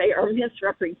believe they are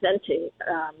misrepresenting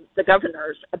the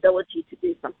governor's ability to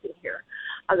do something here.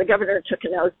 The governor took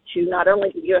an oath to not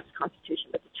only the U.S. Constitution,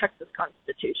 but the Texas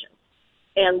Constitution.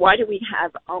 And why do we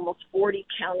have almost 40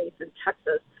 counties in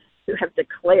Texas who have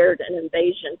declared an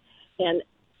invasion and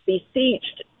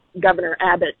besieged Governor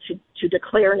Abbott to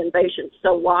declare an invasion?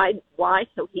 So why?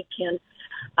 So he can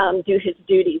do his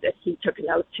duty that he took an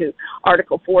oath to.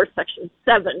 Article 4, Section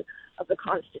 7 of the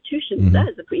Constitution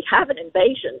says if we have an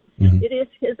invasion, it is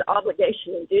his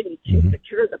obligation and duty to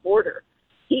secure the border.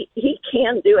 He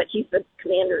can do it. He's the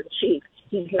commander-in-chief.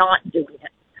 He's not doing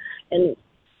it. And,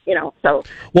 so...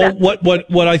 Well,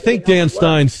 what I think Dan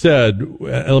Stein said,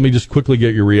 let me just quickly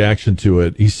get your reaction to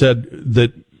it. He said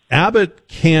that Abbott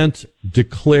can't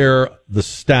declare the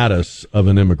status of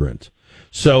an immigrant.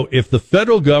 So if the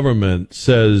federal government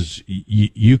says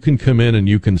you can come in and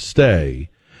you can stay,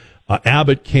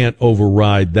 Abbott can't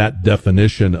override that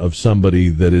definition of somebody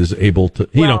that is able to,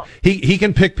 he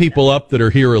can pick people up that are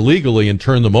here illegally and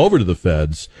turn them over to the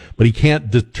feds, but he can't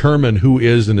determine who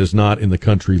is and is not in the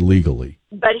country legally.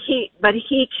 But he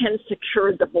can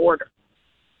secure the border,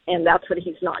 and that's what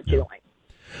he's not doing.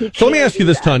 So let me ask you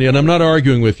this, Tanya, and I'm not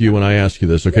arguing with you when I ask you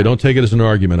this, okay? Don't take it as an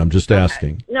argument. I'm just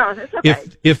asking. No, that's okay.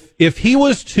 If he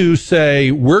was to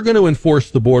say, we're going to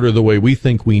enforce the border the way we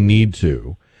think we need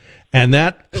to, and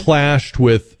that clashed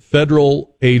with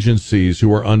federal agencies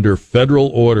who are under federal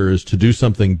orders to do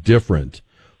something different,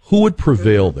 who would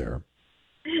prevail there?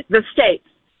 The states.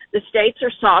 The states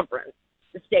are sovereign.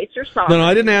 The states are sovereign. No,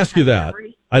 I didn't ask you that.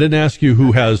 I didn't ask you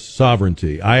who has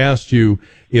sovereignty. I asked you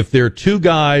if there are two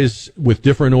guys with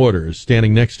different orders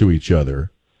standing next to each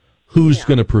other, who's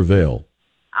going to prevail?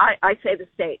 I say the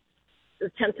states, the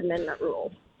 10th Amendment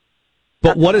rule.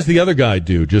 But what does the other guy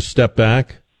do? Just step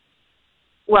back?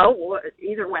 Well,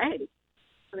 either way.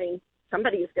 I mean,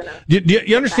 somebody is going to. Do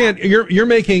you understand? You're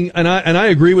making, and I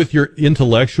agree with your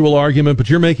intellectual argument, but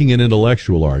you're making an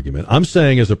intellectual argument. I'm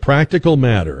saying, as a practical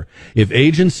matter, if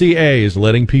Agency A is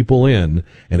letting people in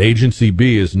and Agency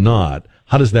B is not,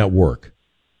 how does that work?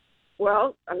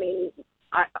 Well, I mean,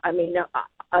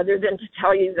 other than to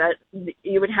tell you that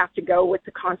you would have to go with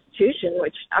the Constitution,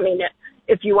 which, I mean,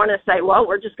 if you want to say, well,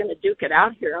 we're just going to duke it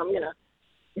out here,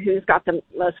 who's got the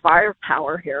most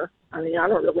firepower here? I mean, I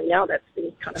don't really know. That's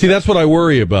the kind of. See, that's what I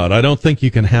worry about. I don't think you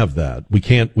can have that. We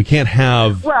can't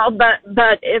have. Well,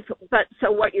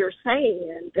 so what you're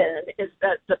saying then is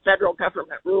that the federal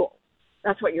government rule.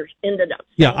 That's what you're ended up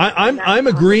saying. Yeah, I'm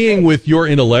agreeing with your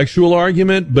intellectual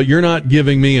argument, but you're not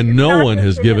giving me, and no one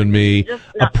has given me,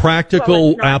 a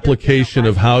practical application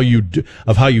of how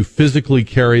you physically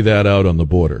carry that out on the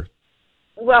border.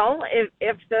 Well,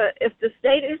 if the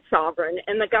state is sovereign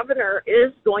and the governor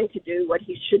is going to do what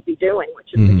he should be doing,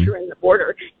 which is securing the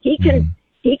border, he can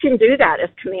do that as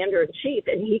commander in chief,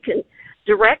 and he can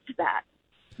direct that.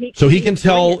 He can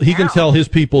tell his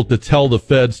people to tell the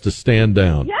feds to stand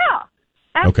down. Yeah,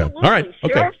 absolutely. Okay. All right.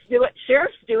 Sheriffs do it.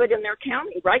 Sheriffs do it in their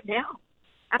county right now.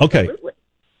 Absolutely. Okay.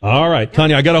 All right,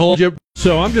 Tanya, I got to hold you.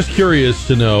 So I'm just curious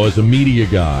to know, as a media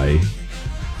guy,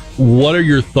 what are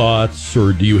your thoughts,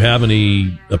 or do you have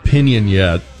any opinion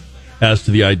yet as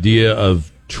to the idea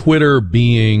of Twitter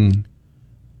being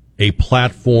a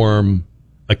platform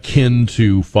akin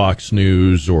to Fox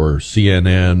News or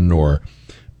CNN, or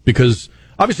because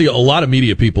obviously a lot of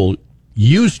media people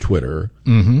use Twitter.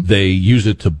 Mm-hmm. They use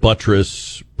it to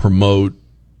buttress, promote,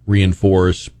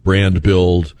 reinforce, brand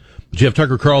build. But you have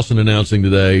Tucker Carlson announcing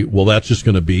today, well, that's just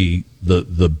going to be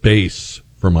the base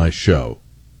for my show.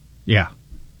 Yeah.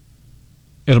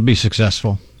 It'll be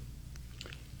successful.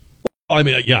 I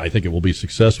mean, yeah, I think it will be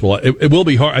successful. It will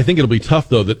be hard. I think it'll be tough,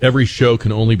 though, that every show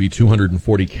can only be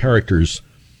 240 characters.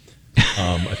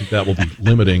 I think that will be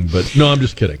limiting, but no, I'm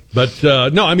just kidding. But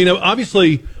no, I mean,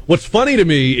 obviously, what's funny to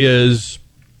me is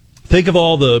think of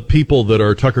all the people that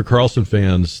are Tucker Carlson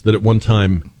fans that at one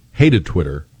time hated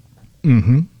Twitter.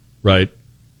 Mm-hmm. Right?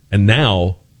 And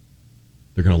now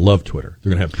they're going to love Twitter.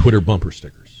 They're going to have Twitter bumper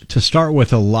stickers. To start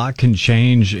with, a lot can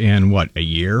change in, a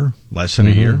year? Less than a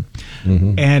year?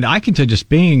 Mm-hmm. And I can tell, just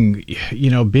being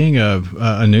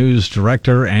a news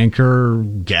director, anchor,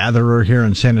 gatherer here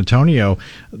in San Antonio,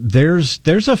 there's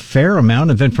a fair amount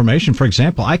of information. For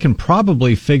example, I can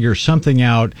probably figure something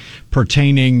out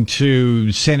pertaining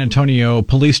to San Antonio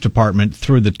Police Department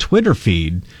through the Twitter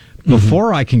feed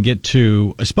before I can get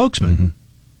to a spokesman. Mm-hmm.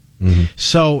 Mm-hmm.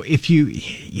 So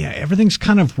everything's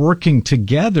kind of working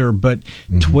together, but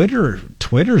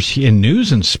Twitter's in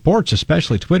news and sports,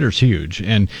 especially Twitter's huge.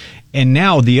 And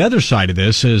now the other side of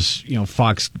this is,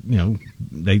 Fox,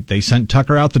 they sent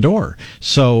Tucker out the door.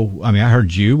 So, I mean, I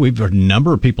heard we've heard a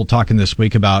number of people talking this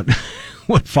week about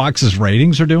what Fox's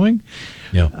ratings are doing.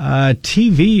 Yeah.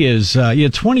 TV is,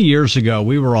 20 years ago,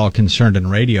 we were all concerned in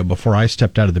radio before I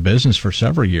stepped out of the business for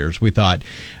several years. We thought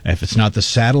if it's not the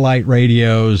satellite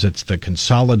radios, it's the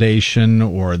consolidation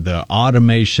or the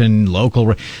automation.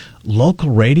 Local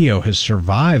radio has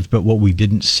survived, but what we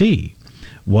didn't see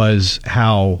was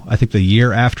how, I think the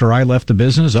year after I left the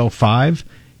business, 2005,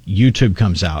 YouTube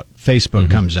comes out, Facebook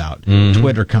comes out,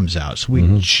 Twitter comes out. So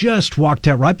we just walked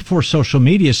out right before social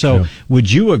media. So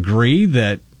would you agree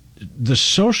that the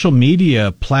social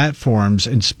media platforms,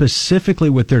 and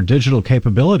specifically with their digital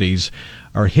capabilities,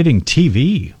 are hitting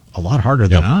TV a lot harder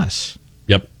than us?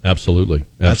 Yep, absolutely.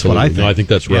 That's what I think. No, I think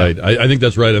that's right. I think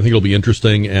that's right. I think it'll be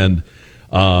interesting. And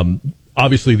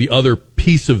obviously the other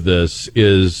piece of this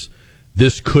is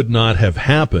this could not have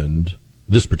happened,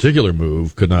 this particular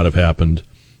move could not have happened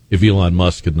if Elon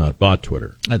Musk had not bought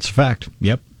Twitter. That's a fact.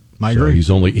 Yep, I agree.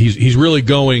 He's really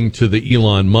going to the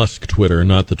Elon Musk Twitter,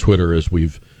 not the Twitter as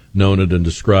we've known it and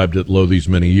described it these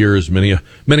many years. Many a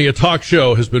talk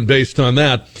show has been based on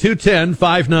that.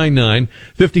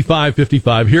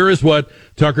 210-599-5555. Here is what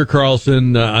Tucker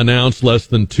Carlson announced less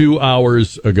than 2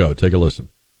 hours ago. Take a listen.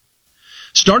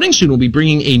 Starting soon, we'll be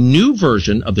bringing a new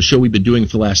version of the show we've been doing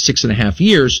for the last 6.5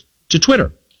 years to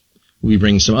Twitter. We'll be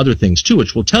bringing some other things too,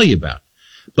 which we'll tell you about.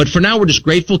 But for now, we're just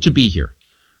grateful to be here.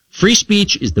 Free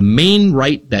speech is the main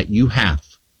right that you have.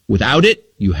 Without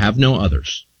it, you have no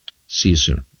others. See you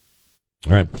soon.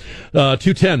 All right.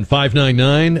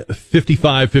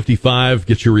 210-599-5555.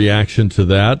 Get your reaction to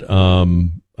that.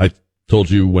 I told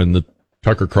you when the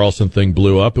Tucker Carlson thing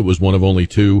blew up, it was one of only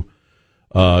two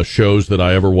shows that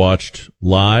I ever watched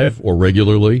live or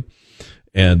regularly.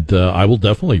 And I will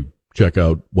definitely check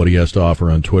out what he has to offer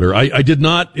on Twitter. I did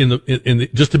not,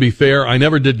 just to be fair, I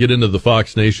never did get into the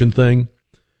Fox Nation thing.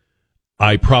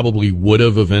 I probably would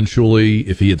have eventually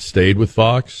if he had stayed with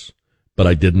Fox, but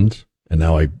I didn't. And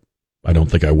now I don't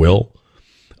think I will.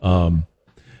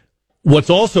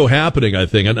 What's also happening, I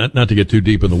think, and not to get too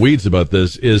deep in the weeds about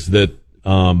this, is that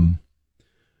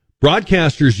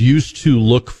broadcasters used to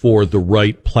look for the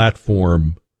right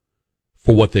platform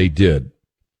for what they did.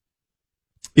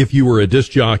 If you were a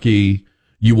disc jockey,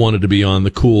 you wanted to be on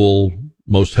the cool,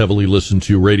 most heavily listened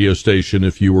to radio station.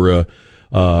 If you were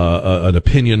an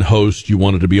opinion host, you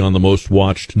wanted to be on the most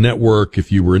watched network.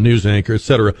 If you were a news anchor,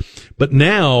 etc. But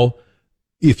now,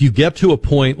 if you get to a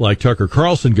point like Tucker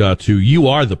Carlson got to, you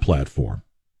are the platform.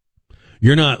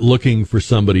 You're not looking for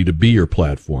somebody to be your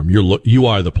platform. You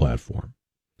are the platform.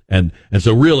 And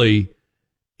so really,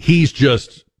 he's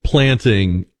just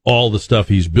planting all the stuff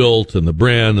he's built and the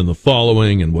brand and the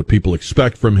following and what people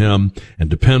expect from him and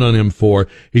depend on him for.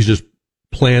 He's just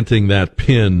planting that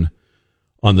pin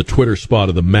on the Twitter spot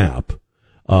of the map.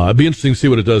 It'd be interesting to see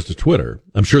what it does to Twitter.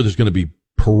 I'm sure there's going to be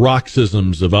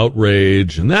paroxysms of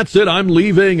outrage, and that's it. I'm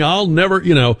leaving. I'll never,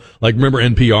 like remember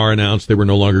NPR announced they were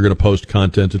no longer going to post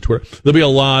content to Twitter. There'll be a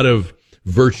lot of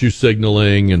virtue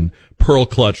signaling and pearl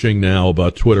clutching now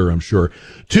about Twitter, I'm sure.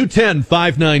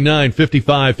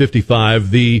 210-599-5555.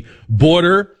 The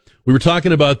border. We were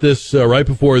talking about this right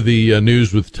before the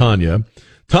news with Tanya.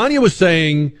 Tanya was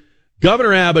saying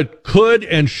Governor Abbott could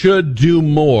and should do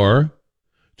more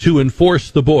to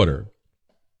enforce the border.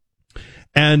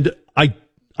 And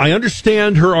I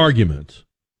understand her argument.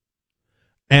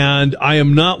 And I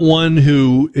am not one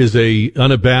who is a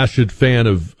unabashed fan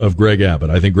of Greg Abbott.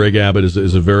 I think Greg Abbott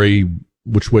is a very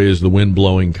which way is the wind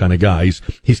blowing kind of guy.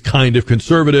 He's kind of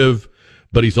conservative,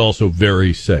 but he's also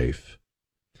very safe.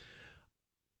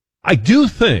 I do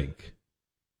think,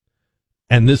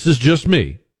 and this is just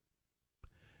me,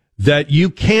 that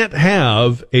you can't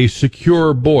have a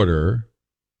secure border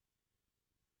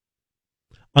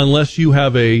unless you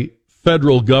have a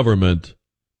federal government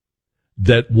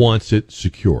that wants it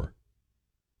secure.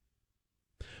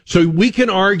 So we can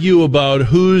argue about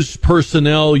whose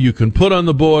personnel you can put on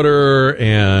the border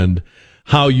and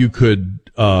how you could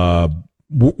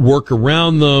work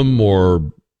around them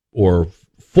or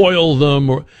foil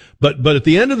them, but at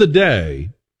the end of the day,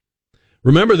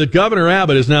 remember that Governor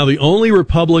Abbott is now the only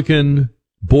Republican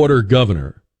border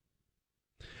governor.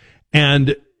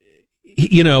 And,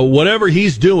 whatever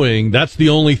he's doing, that's the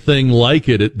only thing like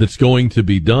it that's going to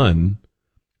be done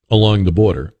along the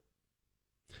border.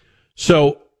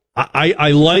 So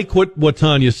I like what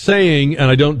Tanya's saying, and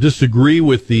I don't disagree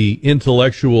with the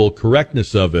intellectual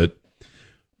correctness of it,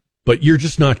 but you're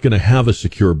just not going to have a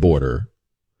secure border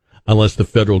unless the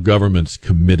federal government's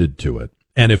committed to it.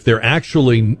 And if they're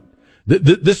actually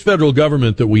this federal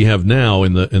government that we have now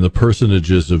in the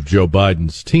personages of Joe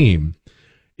Biden's team,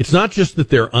 it's not just that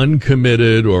they're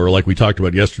uncommitted or, like we talked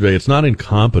about yesterday, it's not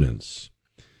incompetence.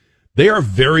 They are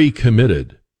very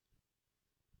committed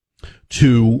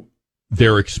to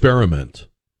their experiment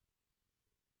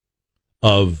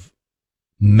of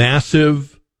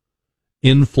massive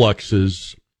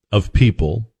influxes of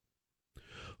people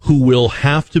who will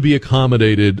have to be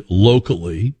accommodated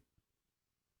locally.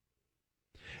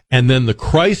 And then the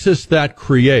crisis that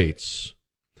creates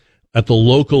at the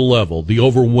local level, the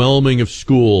overwhelming of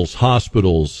schools,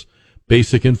 hospitals,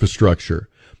 basic infrastructure,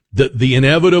 the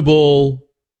inevitable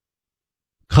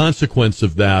consequence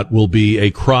of that will be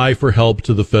a cry for help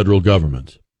to the federal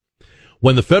government.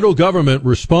 When the federal government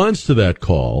responds to that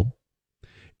call,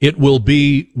 it will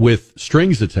be with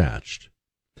strings attached.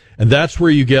 And that's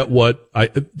where you get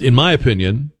in my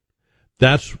opinion,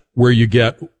 that's where you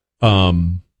get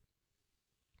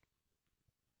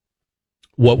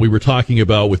what we were talking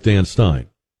about with Dan Stein.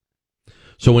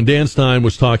 So when Dan Stein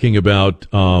was talking about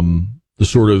the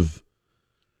sort of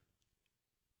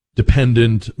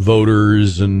dependent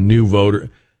voters and new voter,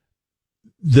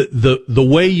 the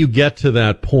way you get to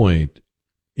that point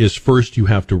is first you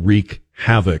have to wreak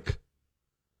havoc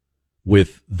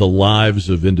with the lives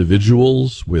of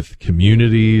individuals, with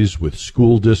communities, with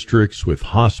school districts, with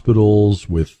hospitals,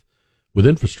 with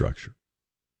infrastructure.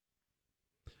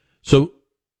 So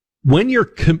when you're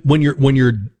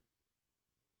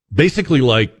basically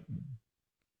like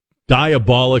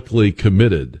diabolically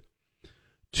committed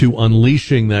to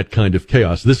unleashing that kind of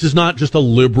chaos. This is not just a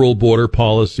liberal border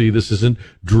policy. This isn't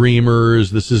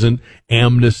Dreamers. This isn't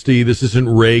amnesty. This isn't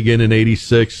Reagan in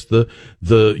 '86. The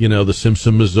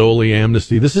Simpson-Mazzoli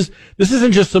amnesty. This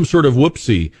isn't just some sort of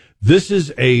whoopsie. This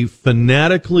is a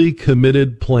fanatically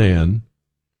committed plan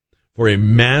for a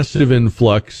massive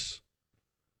influx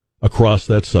across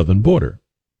that southern border.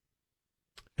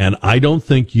 And I don't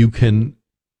think you can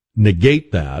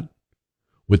negate that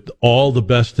with all the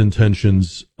best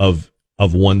intentions of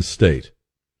one state.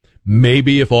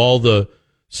 Maybe if all the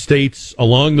states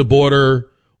along the border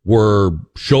were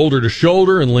shoulder to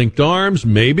shoulder and linked arms,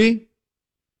 maybe.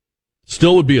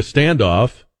 Still would be a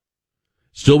standoff.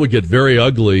 Still would get very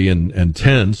ugly and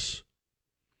tense.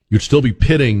 You'd still be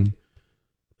pitting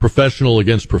professional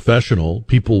against professional,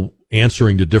 people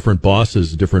answering to different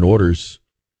bosses, different orders.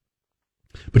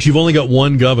 But you've only got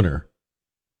one governor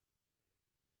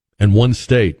and one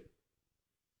state.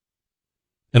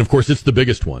 And of course, it's the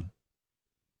biggest one,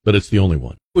 but it's the only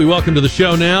one. We welcome to the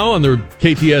show now on the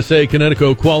KTSA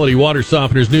Connecticut Quality Water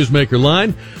Softeners Newsmaker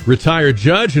line, retired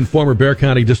judge and former Bexar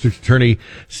County District Attorney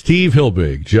Steve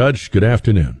Hilbig. Judge, good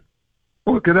afternoon.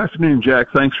 Well, good afternoon, Jack.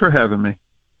 Thanks for having me.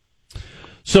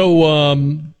 So,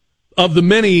 of the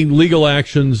many legal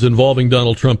actions involving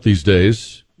Donald Trump these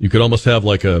days, you could almost have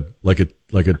like a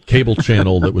cable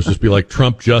channel that was just be like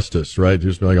Trump Justice, right?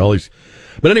 Just like all these.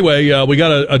 But anyway, we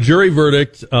got a jury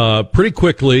verdict pretty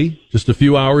quickly, just a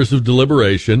few hours of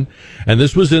deliberation, and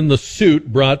this was in the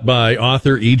suit brought by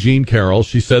author E. Jean Carroll.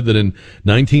 She said that in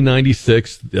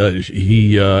 1996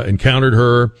 he encountered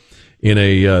her in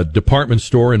a department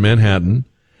store in Manhattan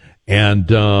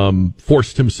and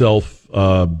forced himself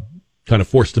on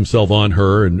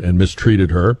her and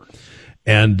mistreated her.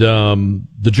 And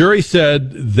the jury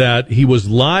said that he was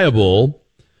liable,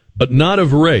 but not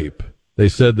of rape. They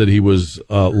said that he was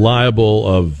liable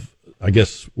of, I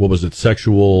guess, what was it,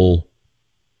 sexual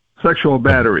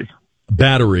battery.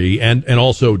 Battery and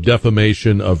also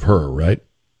defamation of her, right?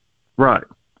 Right.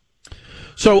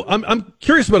 So I'm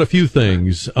curious about a few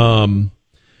things.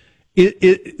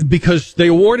 Because they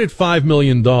awarded $5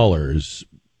 million,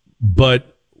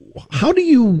 but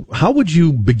how would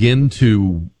you begin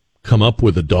to come up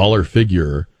with a dollar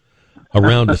figure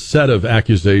around a set of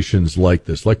accusations like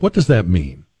this? Like, what does that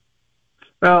mean?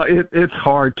 Well, it's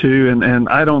hard to, and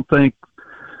I don't think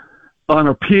on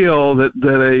appeal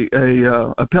that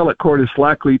a appellate court is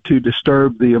likely to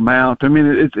disturb the amount. I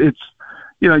mean, it's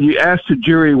you ask the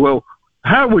jury, well,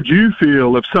 how would you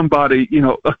feel if somebody,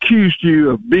 accused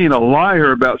you of being a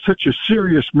liar about such a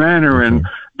serious manner and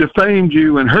defamed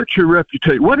you and hurt your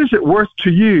reputation? What is it worth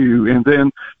to you? And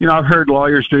then, I've heard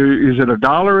lawyers do, is it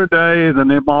 $1 a day? And then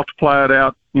they multiply it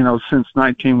out, since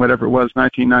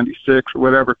 1996 or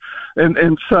whatever.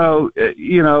 And so,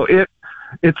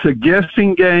 it's a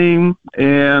guessing game,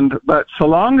 but so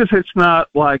long as it's not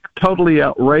like totally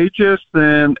outrageous,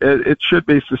 then it should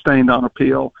be sustained on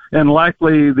appeal. And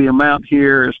likely the amount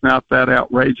here is not that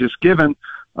outrageous given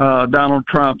Donald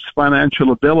Trump's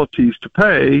financial abilities to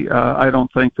pay. I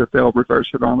don't think that they'll reverse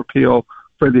it on appeal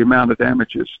for the amount of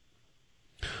damages.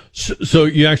 So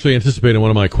you actually anticipated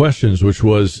one of my questions, which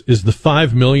was, is the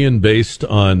 $5 million based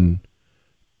on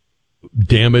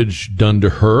damage done to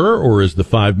her, or is the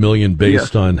 $5 million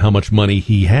based on how much money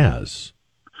he has?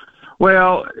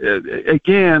 Well,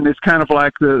 again, it's kind of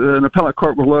like an appellate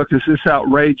court will look, is this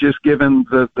outrageous given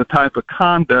the type of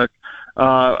conduct?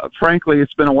 Frankly,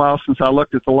 it's been a while since I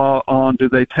looked at the law on do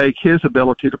they take his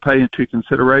ability to pay into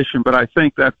consideration, but I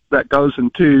think that goes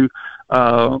into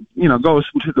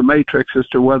the matrix as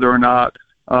to whether or not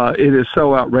it is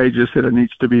so outrageous that it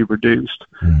needs to be reduced.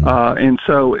 And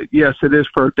so, yes, it is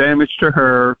for damage to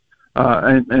her.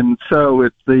 And so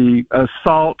the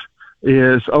assault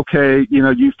is, okay,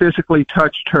 you physically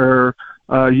touched her,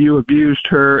 you abused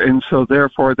her, and so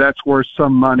therefore that's worth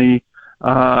some money.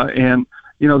 And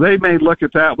they may look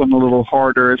at that one a little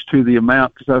harder as to the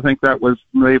amount, because I think that was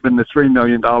maybe the $3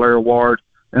 million award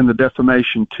and the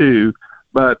defamation too.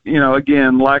 But,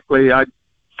 again, likely I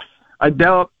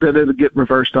doubt that it'll get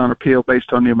reversed on appeal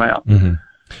based on the amount. Mm-hmm.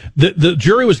 The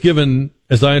jury was given,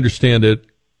 as I understand it,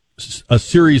 a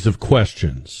series of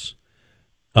questions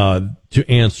to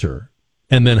answer,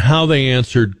 and then how they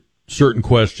answered certain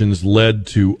questions led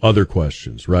to other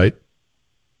questions, right?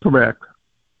 Correct.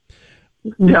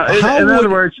 Yeah, in other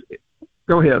words,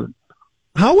 go ahead.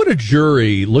 How would a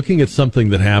jury, looking at something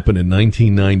that happened in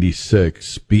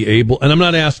 1996, be able? And I'm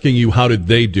not asking you how did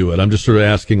they do it. I'm just sort of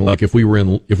asking, like, if we were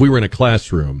in a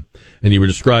classroom and you were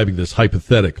describing this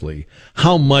hypothetically,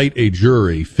 how might a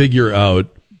jury figure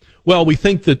out? Well, we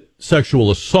think that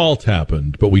sexual assault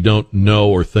happened, but we don't know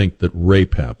or think that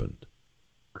rape happened.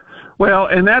 Well,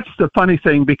 and that's the funny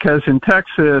thing, because in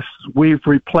Texas, we've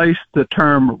replaced the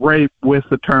term rape with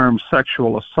the term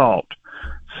sexual assault.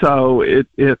 So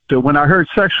when I heard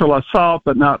sexual assault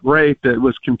but not rape, it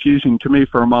was confusing to me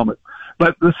for a moment.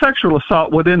 But the sexual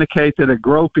assault would indicate that a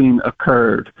groping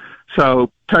occurred.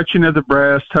 So touching of the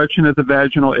breast, touching of the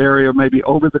vaginal area, maybe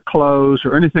over the clothes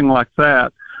or anything like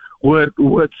that would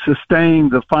sustain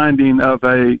the finding of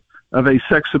a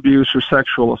sex abuse or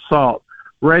sexual assault.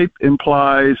 Rape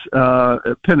implies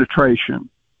penetration,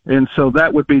 and so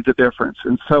that would be the difference.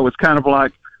 And so it's kind of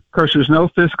like, of course, there's no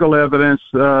physical evidence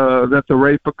that the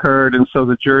rape occurred, and so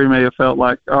the jury may have felt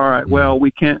like, all right, well,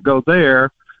 we can't go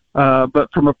there.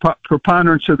 But from a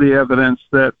preponderance of the evidence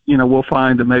that, we'll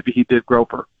find that maybe he did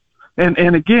grope her.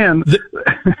 And again,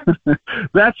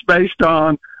 that's based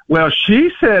on, well, she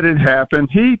said it happened,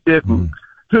 he didn't.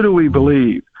 Who do we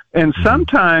believe? And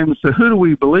sometimes the who do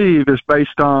we believe is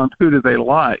based on who do they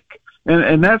like.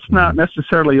 And that's not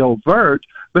necessarily overt,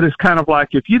 but it's kind of like,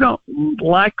 if you don't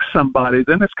like somebody,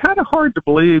 then it's kind of hard to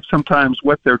believe sometimes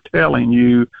what they're telling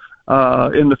you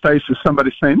in the face of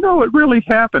somebody saying, no, it really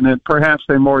happened, and perhaps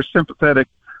a more sympathetic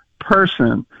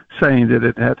person saying that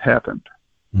it had happened.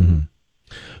 Mm-hmm.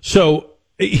 So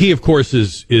he, of course,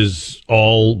 is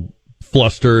all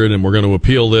flustered, and we're going to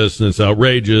appeal this, and it's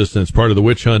outrageous, and it's part of the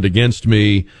witch hunt against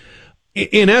me.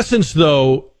 In essence,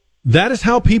 though, that is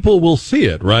how people will see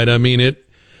it, right? I mean,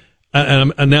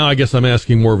 and now I guess I'm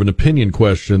asking more of an opinion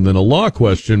question than a law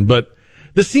question, but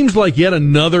this seems like yet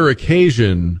another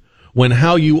occasion when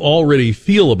how you already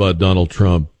feel about Donald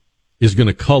Trump is going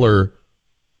to color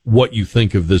what you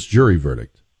think of this jury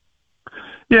verdict.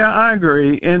 Yeah, I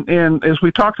agree. And as we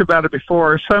talked about it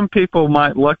before, some people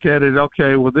might look at it,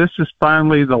 okay, well, this is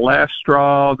finally the last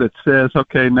straw that says,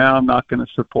 okay, now I'm not going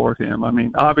to support him. I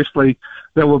mean, obviously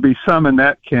there will be some in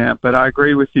that camp, but I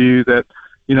agree with you that,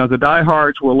 the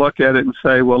diehards will look at it and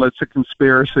say, well, it's a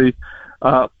conspiracy.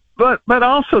 But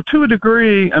also to a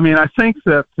degree, I mean, I think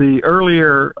that the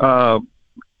earlier,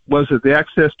 was it the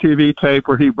Access TV tape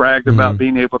where he bragged about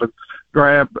being able to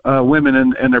grab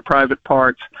women in their private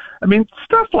parts? I mean,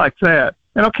 stuff like that.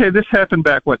 And okay, this happened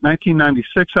back,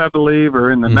 1996, I believe,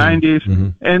 or in the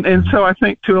 90s. And so I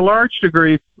think to a large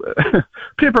degree,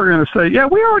 people are going to say, yeah,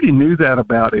 we already knew that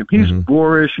about him. He's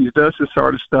boorish. He does this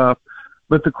sort of stuff.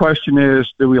 But the question is,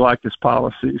 do we like his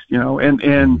policies?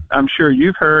 And I'm sure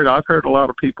I've heard a lot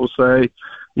of people say,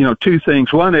 two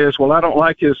things. One is, well, I don't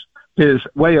like his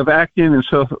way of acting, and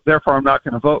so therefore I'm not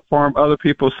going to vote for him. Other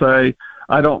people say,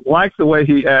 I don't like the way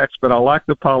he acts, but I like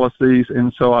the policies,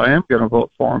 and so I am going to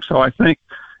vote for him. So I think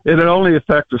it'll only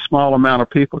affect a small amount of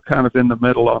people kind of in the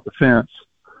middle of the fence.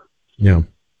 Yeah.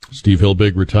 Steve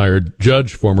Hilbig, retired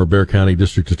judge, former Bexar County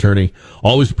District Attorney.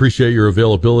 Always appreciate your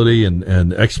availability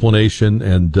and explanation,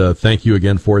 and thank you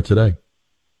again for it today.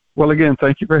 Well, again,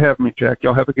 thank you for having me, Jack.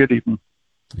 Y'all have a good evening.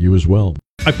 You as well.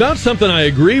 I found something I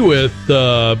agree with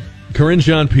Karine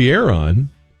Jean-Pierre on.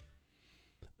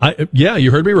 Yeah,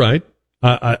 you heard me right.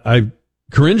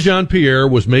 Karine Jean-Pierre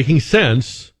was making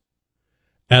sense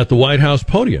at the White House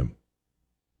podium.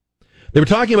 They were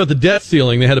talking about the debt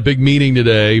ceiling. They had a big meeting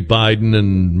today, Biden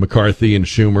and McCarthy and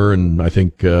Schumer, and I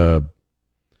think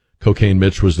Cocaine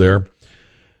Mitch was there.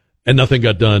 And nothing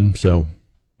got done, so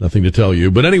nothing to tell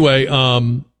you. But anyway,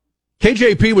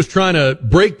 KJP was trying to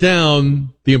break down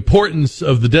the importance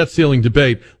of the debt ceiling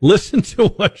debate. Listen to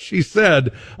what she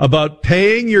said about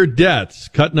paying your debts,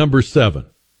 cut number 7.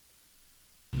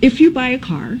 If you buy a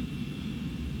car,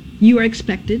 you are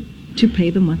expected to pay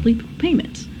the monthly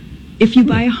payments. If you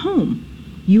buy a home,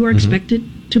 you are expected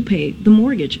to pay the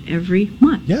mortgage every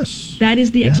month. Yes. That is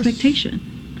the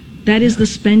expectation. That is the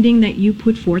spending that you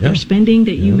put forth or spending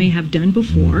that you may have done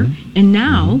before, and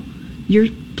now you're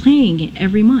paying it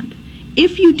every month.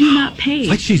 If you do not pay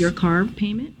your car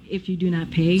payment, if you do not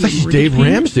pay your mortgage Dave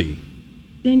payment, Ramsey,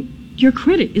 then your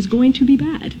credit is going to be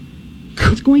bad.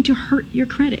 It's going to hurt your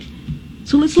credit.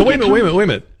 So let's look wait a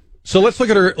minute. So let's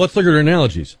look at her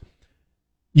analogies.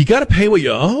 You got to pay what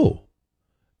you owe.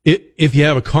 If you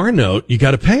have a car note, you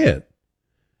got to pay it.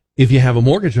 If you have a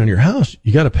mortgage on your house,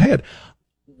 you got to pay it.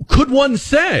 Could one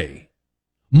say,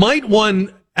 might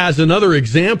one, as another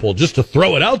example, just to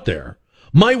throw it out there,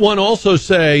 might one also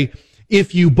say,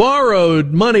 if you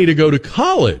borrowed money to go to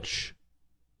college,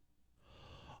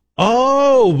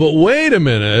 oh, but wait a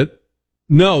minute.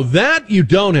 No, that you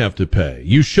don't have to pay.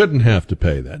 You shouldn't have to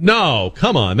pay that. No,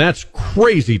 come on. That's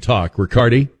crazy talk,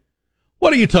 Riccardi.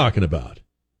 What are you talking about?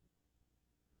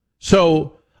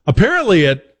 So apparently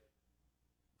at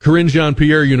Karine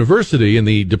Jean-Pierre University in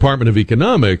the Department of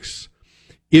Economics,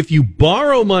 if you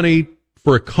borrow money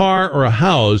for a car or a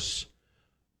house,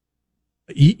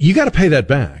 you got to pay that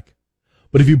back.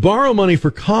 But if you borrow money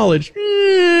for college,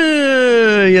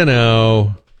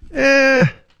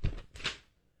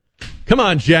 Come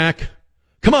on, Jack.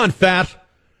 Come on, fat,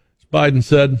 as Biden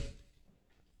said.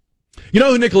 You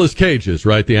know who Nicolas Cage is,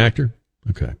 right? The actor?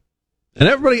 Okay. And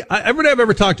everybody I've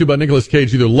ever talked to about Nicolas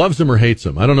Cage either loves him or hates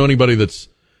him. I don't know anybody that's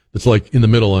like in the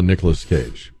middle on Nicolas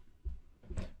Cage.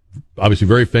 Obviously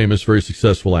very famous, very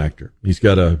successful actor. He's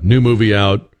got a new movie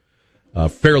out,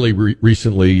 fairly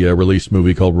recently released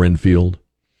movie called Renfield.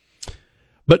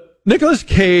 But Nicolas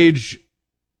Cage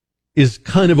is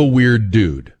kind of a weird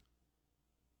dude.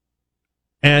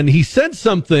 And he said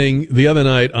something the other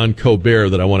night on Colbert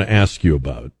that I want to ask you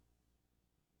about.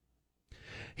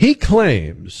 He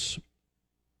claims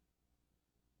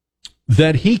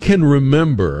that he can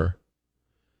remember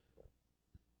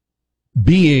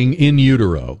being in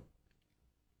utero.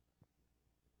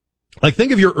 Like,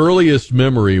 think of your earliest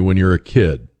memory when you're a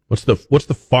kid. What's the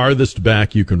farthest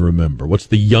back you can remember? What's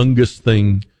the youngest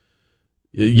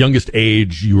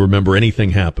age you remember anything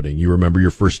happening? You remember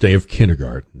your first day of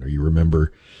kindergarten, or you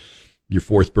remember your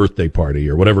 4th birthday party,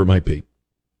 or whatever it might be.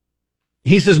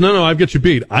 He says, no, I've got you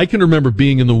beat. I can remember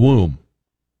being in the womb.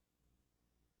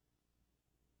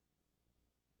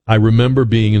 I remember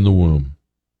being in the womb.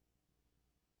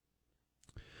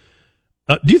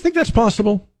 Do you think that's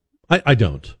possible? I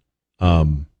don't.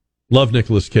 Love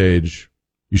Nicolas Cage.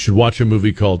 You should watch a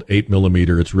movie called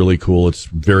 8mm. It's really cool. It's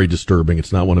very disturbing.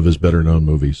 It's not one of his better known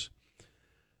movies.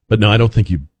 But no, I don't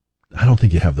think you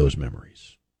have those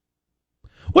memories.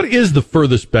 What is the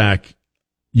furthest back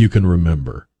you can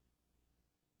remember?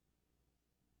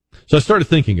 So I started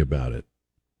thinking about it.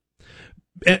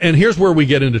 And here's where we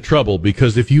get into trouble,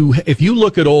 because if you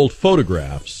look at old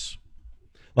photographs,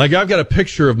 like I've got a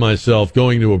picture of myself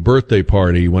going to a birthday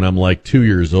party when I'm like 2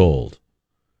 years old.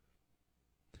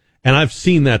 And I've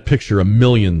seen that picture a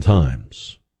million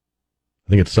times.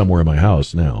 I think it's somewhere in my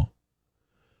house now.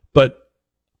 But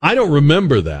I don't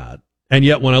remember that. And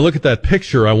yet when I look at that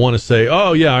picture, I want to say,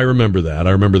 oh yeah, I remember that.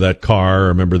 I remember that car. I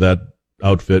remember that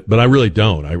outfit. But I really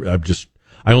don't.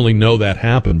 I only know that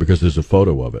happened because there's a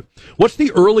photo of it. What's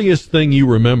the earliest thing you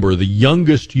remember, the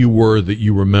youngest you were that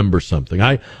you remember something?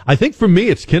 I think for me,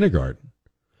 it's kindergarten.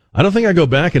 I don't think I go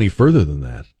back any further than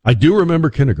that. I do remember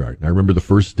kindergarten. I remember the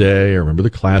first day. I remember the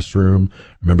classroom.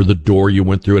 I remember the door you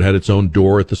went through. It had its own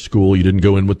door at the school. You didn't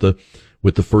go in with the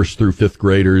 1st through 5th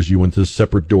graders. You went to a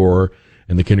separate door,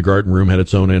 and the kindergarten room had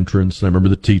its own entrance. And I remember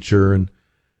the teacher, and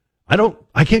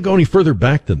I can't go any further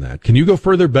back than that. Can you go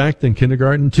further back than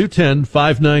kindergarten?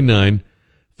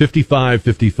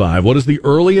 210-599-5555. What is the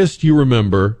earliest you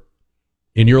remember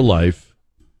in your life?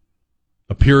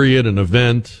 A period, an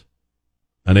event,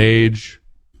 an age.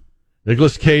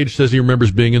 Nicolas Cage says he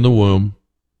remembers being in the womb.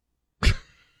 I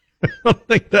don't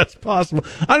think that's possible.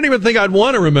 I don't even think I'd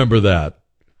want to remember that.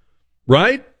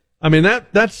 Right? I mean,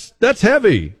 that's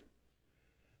heavy.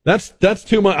 That's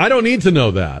too much. I don't need to know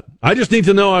that. I just need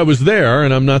to know I was there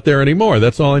and I'm not there anymore.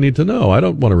 That's all I need to know. I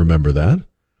don't want to remember that.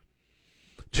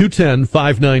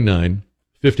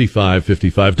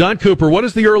 210-599-5555. Don Cooper, what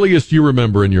is the earliest you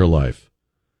remember in your life?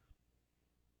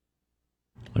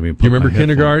 Do you remember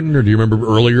kindergarten, or do you remember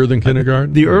earlier than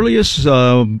kindergarten? The earliest,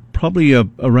 probably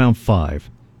around 5.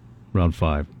 Around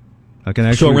 5. I can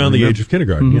actually around the age of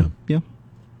kindergarten, mm-hmm. Yeah.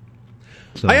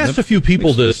 So I asked a few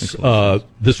people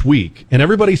this week, and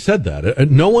everybody said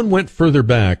that. No one went further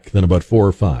back than about 4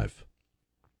 or 5.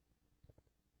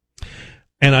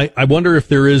 And I wonder if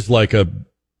there is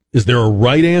is there a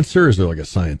right answer? Is there like a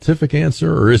scientific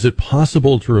answer? Or is it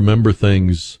possible to remember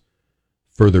things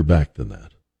further back than that?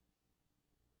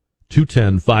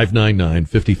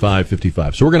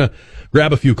 210-599-5555. So we're going to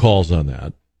grab a few calls on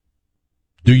that.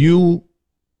 Can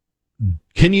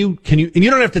you, and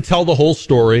you don't have to tell the whole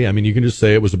story. I mean, you can just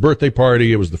say it was a birthday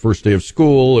party. It was the first day of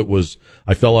school.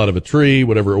 I fell out of a tree,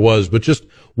 whatever it was. But just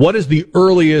what is the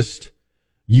earliest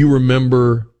you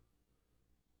remember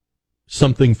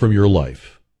something from your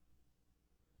life?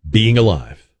 Being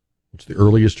alive. What's the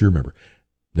earliest you remember?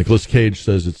 Nicolas Cage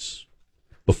says it's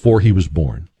before he was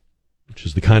born, which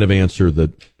is the kind of answer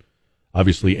that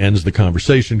obviously ends the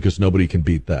conversation because nobody can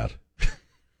beat that.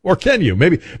 Or can you?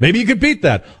 Maybe you could beat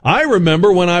that. I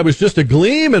remember when I was just a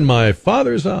gleam in my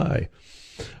father's eye.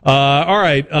 All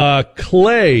right.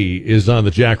 Clay is on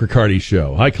the Jack Riccardi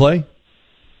show. Hi, Clay.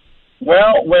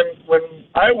 Well, when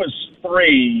I was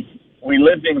 3, we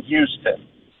lived in Houston.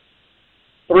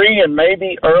 3 and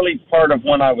maybe early part of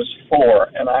when I was 4.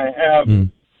 And I have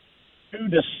 2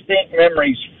 distinct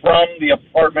memories from the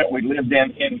apartment we lived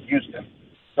in Houston.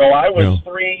 So I was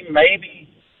 3, maybe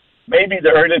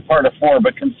the early part of 4,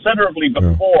 but considerably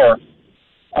before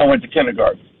I went to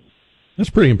kindergarten. That's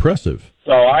pretty impressive.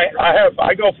 So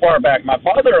I go far back. My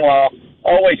father-in-law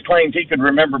always claimed he could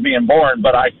remember being born,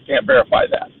 but I can't verify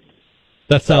that.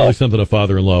 That sounds like something a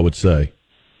father-in-law would say.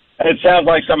 It sounds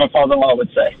like something a father-in-law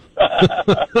would say.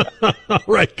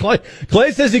 Right.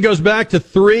 Clay says he goes back to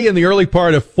 3 in the early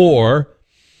part of 4.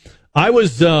 I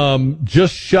was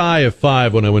just shy of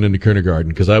 5 when I went into kindergarten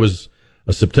because I was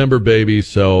a September baby,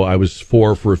 so I was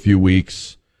 4 for a few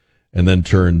weeks and then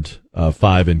turned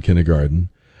 5 in kindergarten.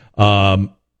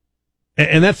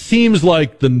 And that seems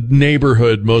like the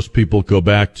neighborhood most people go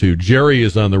back to. Jerry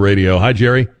is on the radio. Hi,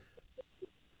 Jerry.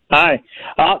 Hi.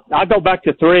 I'll go back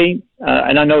to 3,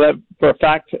 and I know that for a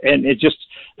fact, and it's just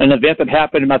an event that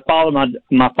happened. And I followed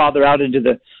my father out into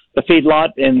the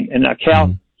feedlot, and a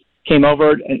cow came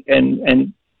over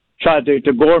and tried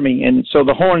to gore me. And so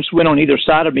the horns went on either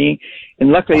side of me,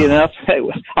 and luckily enough,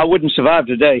 I wouldn't survive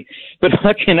today. But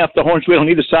luckily enough, the horns went on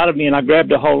either side of me, and I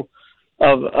grabbed a hold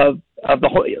of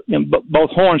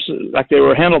both horns like they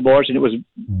were handlebars, and it was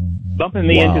bumping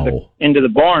me into the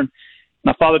barn.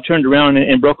 My father turned around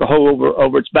and broke a hole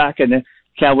over its back, and the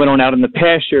cow went on out in the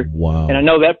pasture. Wow! And I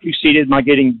know that preceded my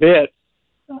getting bit.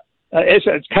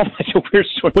 It's kind of like a weird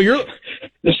story. Well, you're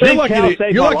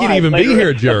lucky to even be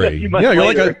here, Jerry. Yeah,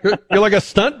 you're like a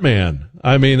stunt man.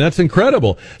 I mean, that's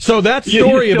incredible. So that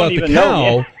story about the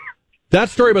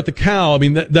cow. I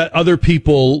mean, that other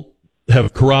people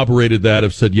have corroborated that,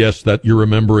 have said yes, that you're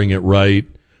remembering it right.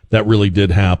 That really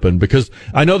did happen, because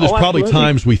I know there's probably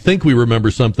times we think we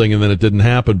remember something and then it didn't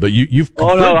happen, but you've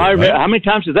oh no, right? How many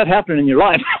times has that happened in your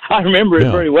life? I remember it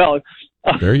very well.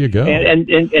 There you go.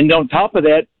 And on top of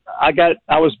that, I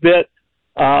was bit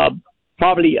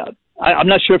probably I'm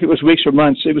not sure if it was weeks or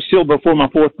months. It was still before my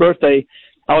 4th birthday.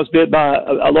 I was bit by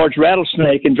a large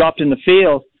rattlesnake and dropped in the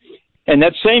field, and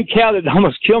that same cow that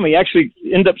almost killed me actually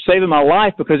ended up saving my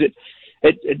life, because it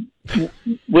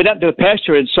went out to the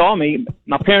pasture and saw me.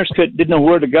 My parents didn't know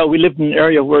where to go. We lived in an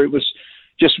area where it was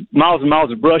just miles and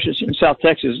miles of brush in South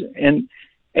Texas, and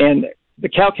the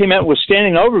cow came out and was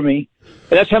standing over me.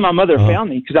 And that's how my mother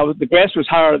found me, because the grass was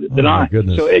higher than I.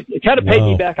 Goodness. So it kind of paid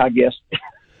me back, I guess.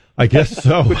 I guess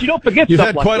so. But you don't forget You've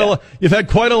stuff had quite like that. You've had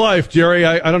quite a life, Jerry.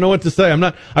 I don't know what to say.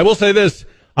 I will say this.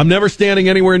 I'm never standing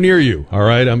anywhere near you. All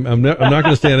right. I'm not going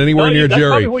to stand anwanywhere near that's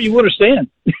Jerry. Probably where you want to stand.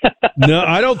 No,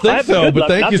 I don't think so. But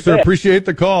thank you, sir. Appreciate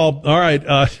the call. All right.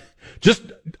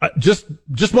 Just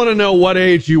want to know what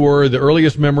age you were, the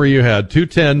earliest memory you had.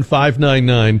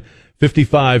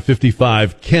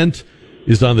 210-599-5555. Kent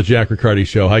is on the Jack Riccardi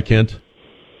Show. Hi, Kent.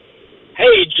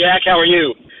 Hey, Jack. How are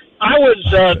you? I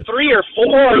was 3 or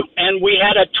 4, and we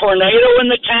had a tornado in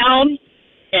the town.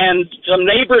 And some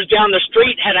neighbors down the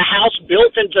street had a house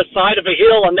built into the side of a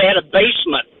hill, and they had a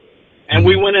basement. And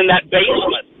we went in that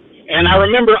basement. And I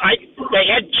remember they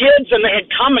had kids and they had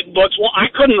comic books. Well, I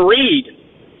couldn't read.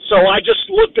 So I just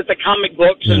looked at the comic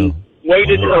books and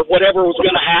waited for whatever was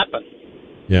going to happen.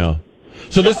 Yeah.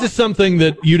 So this is something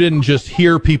that you didn't just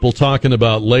hear people talking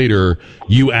about later.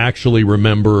 You actually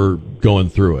remember going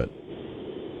through it.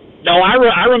 No, I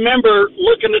remember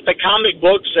looking at the comic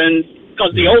books, and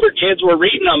because the older kids were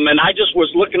reading them, and I just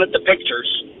was looking at the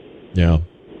pictures. Yeah.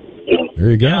 There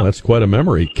you go. Yeah. That's quite a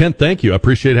memory. Kent, thank you. I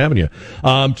appreciate having you.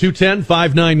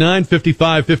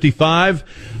 210-599-5555.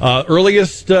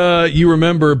 Earliest you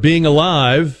remember being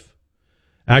alive,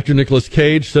 actor Nicolas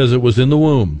Cage says it was in the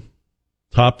womb.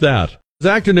 Top that.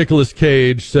 Actor Nicolas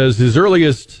Cage says his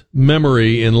earliest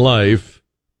memory in life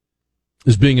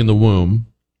is being in the womb.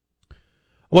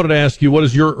 I wanted to ask you, what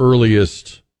is your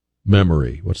earliest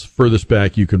memory? What's the furthest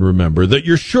back you can remember that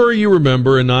you're sure you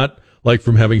remember, and not like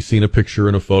from having seen a picture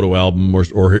in a photo album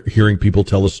or hearing people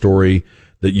tell a story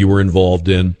that you were involved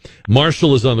in?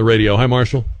 Marshall is on the radio. Hi,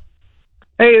 Marshall.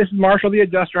 Hey, this is Marshall, the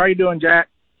adjuster. How you doing, Jack?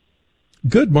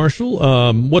 Good, Marshall.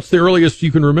 What's the earliest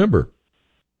you can remember?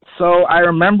 So I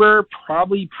remember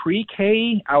probably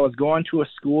pre-K. I was going to a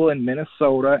school in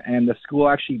Minnesota, and the school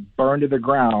actually burned to the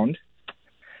ground.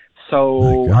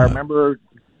 So I remember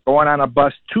going on a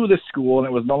bus to the school, and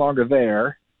it was no longer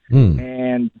there.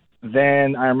 And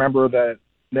then I remember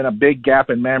then a big gap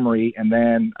in memory, and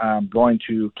then going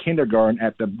to kindergarten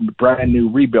at the brand new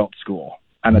rebuilt school,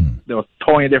 and it was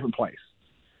totally a different place.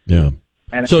 Yeah.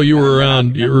 And so you were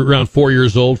around 4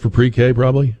 years old for pre-K,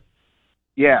 probably.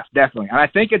 Yes, definitely. And I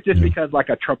think it's just because like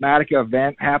a traumatic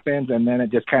event happens, and then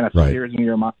it just kind of sears in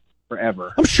your mind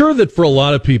forever. I'm sure that for a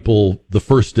lot of people, the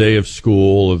first day of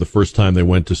school or the first time they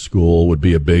went to school would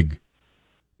be a big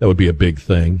thing.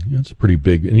 It's a pretty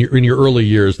big, in your early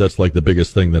years, that's like the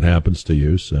biggest thing that happens to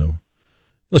you. So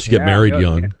unless you get married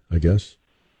young, I guess.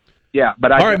 Yeah,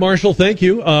 but all right, Marshall, thank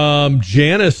you.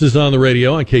 Janice is on the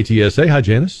radio on KTSA. Hi,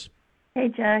 Janice. Hey,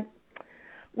 Jack.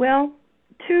 Well,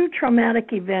 two traumatic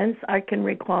events I can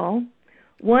recall.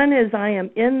 One is I am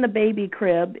in the baby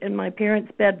crib in my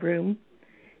parents' bedroom,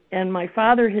 and my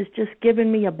father has just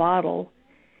given me a bottle.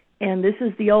 And this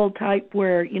is the old type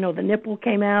where, the nipple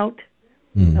came out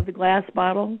of the glass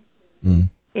bottle.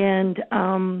 And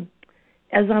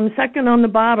as I'm sucking on the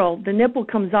bottle, the nipple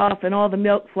comes off and all the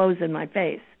milk flows in my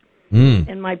face.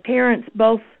 And my parents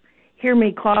both hear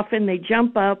me coughing. They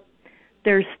jump up.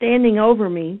 They're standing over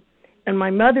me. And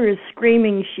my mother is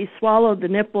screaming, she swallowed the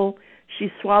nipple.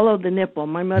 She swallowed the nipple.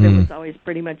 My mother was always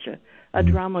pretty much a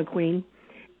drama queen.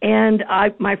 And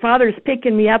my father's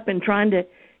picking me up and trying to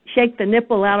shake the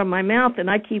nipple out of my mouth, and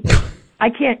I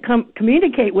can't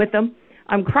communicate with him.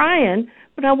 I'm crying,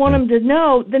 but I want him to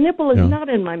know the nipple is not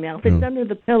in my mouth. It's under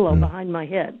the pillow behind my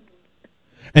head.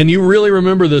 And you really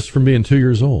remember this from being 2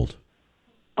 years old?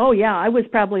 Oh, yeah. I was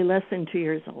probably less than 2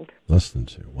 years old. Less than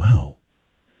 2. Wow.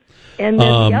 And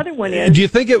then the other one is... Do you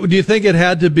think it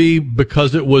had to be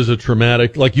because it was a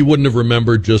traumatic, like you wouldn't have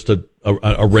remembered just a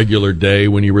regular day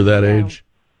when you were that age?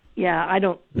 Yeah, I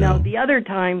don't know. The other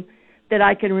time that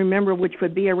I can remember, which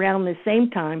would be around the same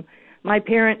time, my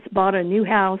parents bought a new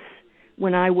house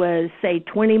when I was, say,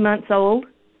 20 months old.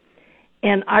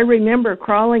 And I remember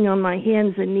crawling on my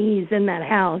hands and knees in that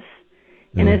house,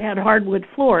 and it had hardwood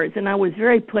floors. And I was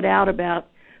very put out about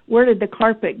where did the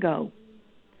carpet go.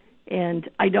 And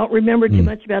I don't remember too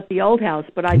much about the old house,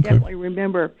 but I definitely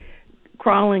remember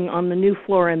crawling on the new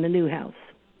floor in the new house.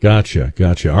 Gotcha.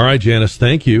 All right, Janice,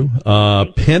 thank you.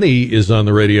 Penny is on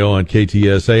the radio on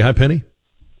KTSA. Hi, Penny.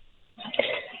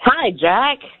 Hi,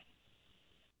 Jack.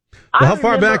 Well, how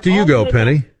far back do you go,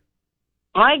 Penny?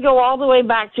 I go all the way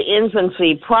back to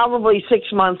infancy, probably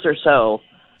 6 months or so.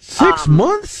 6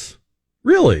 months?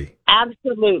 Really?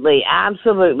 Absolutely. I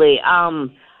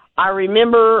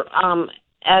remember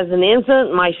as an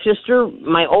infant, my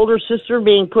older sister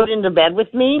being put into bed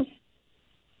with me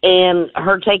and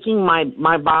her taking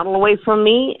my bottle away from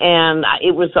me, and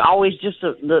it was always just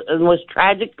the most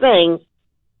tragic thing.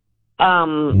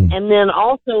 And then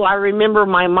also I remember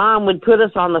my mom would put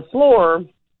us on the floor,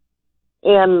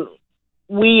 and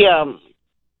we, as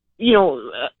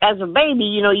a baby,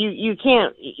 you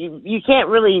can't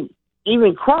really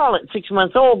even crawl at 6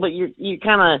 months old, but you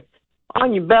kind of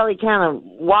on your belly, kind of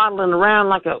waddling around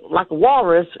like a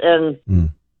walrus,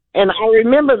 and I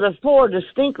remember the floor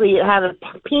distinctly. It had a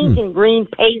pink and green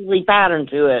paisley pattern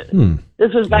to it.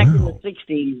 This was back in the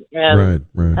 60s, and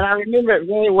I remember it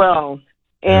very well.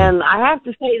 And I have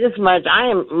to say this much: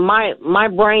 my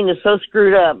brain is so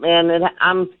screwed up, and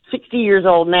I'm 60 years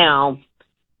old now,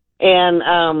 and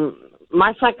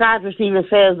my psychiatrist even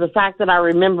says the fact that I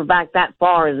remember back that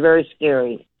far is very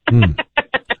scary.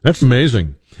 That's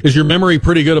amazing. Is your memory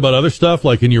pretty good about other stuff?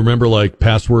 Like, can you remember like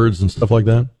passwords and stuff like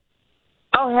that?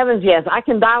 Oh, heavens, yes. I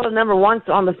can dial a number once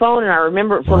on the phone and I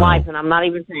remember it for life, and I'm not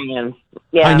even saying.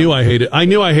 Yeah. I knew I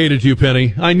hated you,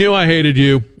 Penny. I knew I hated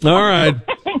you. All right.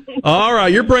 All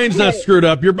right. Your brain's not screwed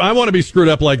up. I want to be screwed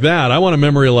up like that. I want a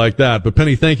memory like that. But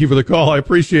Penny, thank you for the call. I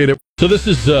appreciate it. So this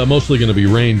is mostly going to be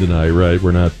rain tonight, right?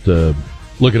 We're not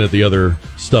looking at the other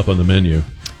stuff on the menu.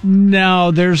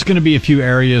 No, there's going to be a few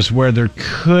areas where there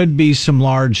could be some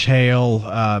large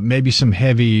hail, maybe some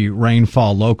heavy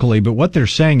rainfall locally. But what they're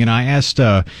saying, and I asked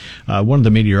one of the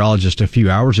meteorologists a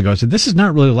few hours ago, I said, this is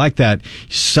not really like that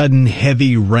sudden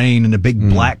heavy rain and a big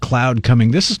black cloud coming.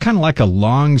 This is kind of like a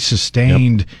long,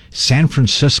 sustained San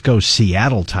Francisco,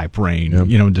 Seattle type rain,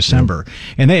 in December.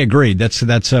 And they agreed. That's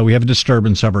we have a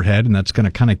disturbance overhead, and that's going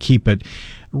to kind of keep it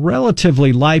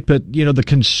relatively light, but the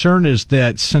concern is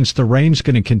that since the rain's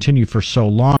going to continue for so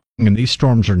long and these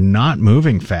storms are not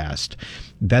moving fast,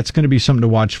 that's going to be something to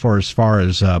watch for as far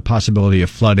as possibility of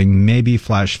flooding, maybe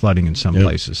flash flooding in some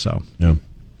places. So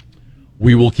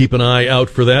we will keep an eye out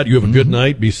for that. You have a good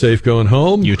night. Be safe going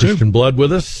home. You too. Christian Blood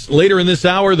with us. Later in this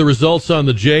hour, the results on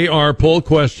the JR poll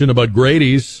question about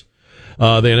Grady's.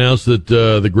 They announced that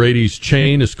the Grady's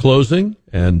chain is closing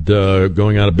and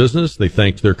going out of business. They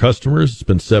thanked their customers. It's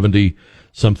been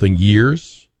 70-something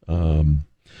years.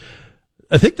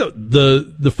 I think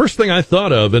the first thing I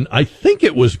thought of, and I think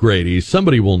it was Grady's,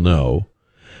 somebody will know,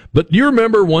 but do you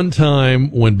remember one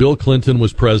time when Bill Clinton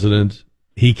was president,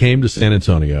 he came to San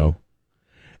Antonio,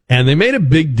 and they made a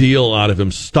big deal out of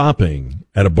him stopping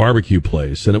at a barbecue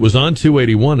place, and it was on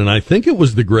 281, and I think it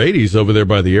was the Grady's over there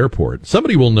by the airport.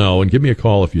 Somebody will know, and give me a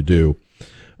call if you do.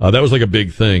 That was like a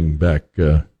big thing back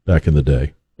in the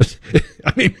day.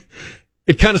 I mean,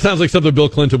 it kind of sounds like something Bill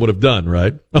Clinton would have done,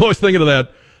 right? I'm always thinking of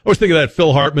that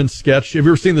Phil Hartman sketch. Have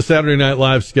you ever seen the Saturday Night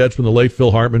Live sketch when the late Phil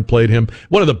Hartman played him?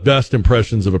 One of the best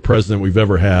impressions of a president we've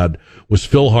ever had was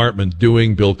Phil Hartman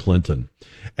doing Bill Clinton.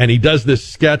 And he does this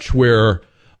sketch where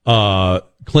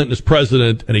Clinton is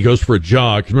president and he goes for a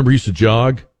jog. Remember he used to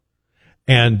jog?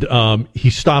 And he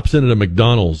stops in at a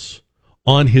McDonald's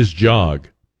on his jog.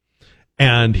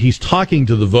 And he's talking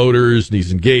to the voters and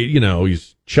he's engaged,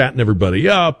 he's chatting everybody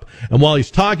up. And while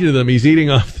he's talking to them, he's eating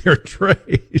off their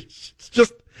trays.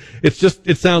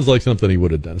 It sounds like something he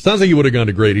would have done. It sounds like he would have gone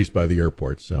to Great East by the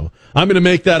airport. So I'm going to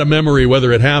make that a memory,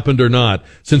 whether it happened or not,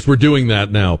 since we're doing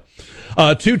that now.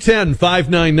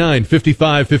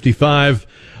 210-599-5555.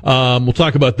 We'll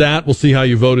talk about that. We'll see how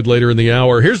you voted later in the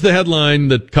hour. Here's the headline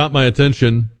that caught my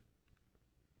attention.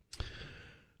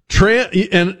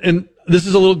 And this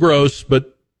is a little gross,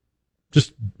 but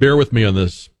just bear with me on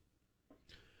this.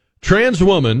 Trans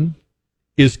woman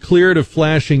is cleared of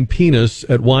flashing penis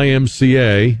at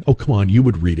YMCA. Oh, come on, you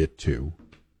would read it too.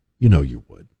 You know you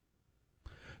would.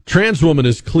 Trans woman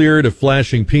is cleared of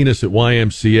flashing penis at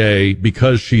YMCA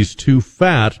because she's too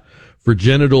fat for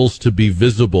genitals to be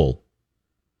visible.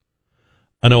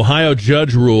 An Ohio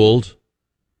judge ruled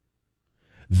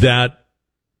that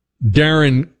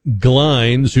Darren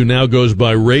Glines, who now goes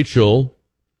by Rachel,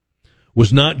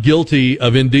 was not guilty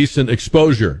of indecent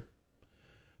exposure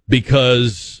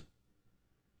because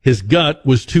his gut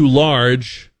was too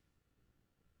large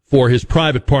for his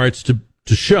private parts to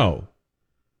show.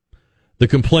 The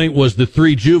complaint was that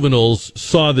 3 juveniles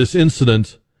saw this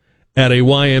incident at a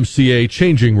YMCA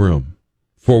changing room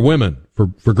for women,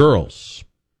 for girls.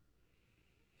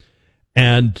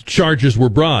 And charges were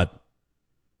brought.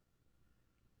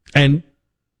 And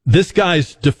this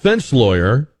guy's defense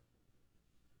lawyer,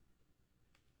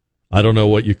 I don't know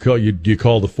what you call, do you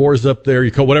call the 4s up there?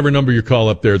 You call whatever number you call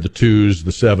up there, the 2s,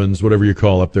 the 7s, whatever you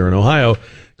call up there in Ohio,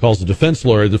 calls the defense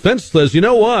lawyer. The defense says, you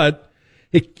know what?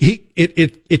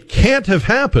 It can't have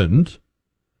happened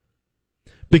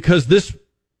because this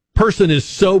person is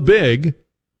so big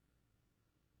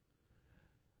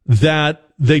that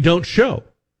they don't show.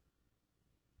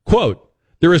 Quote,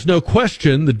 there is no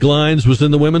question that Glines was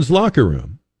in the women's locker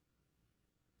room,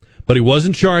 but he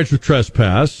wasn't charged with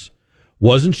trespass,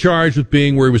 wasn't charged with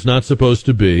being where he was not supposed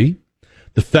to be.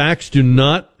 The facts do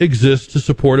not exist to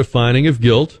support a finding of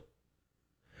guilt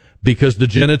because the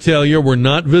genitalia were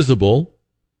not visible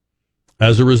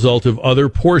as a result of other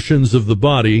portions of the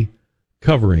body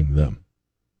covering them.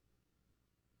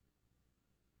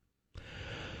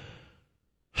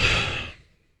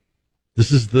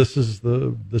 This is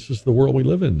the world we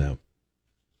live in now.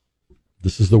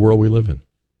 This is the world we live in.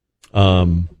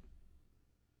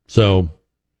 So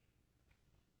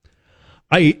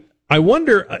I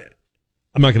wonder,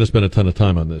 I'm not going to spend a ton of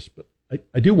time on this, but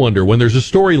I do wonder when there's a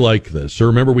story like this. So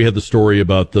remember we had the story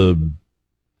about the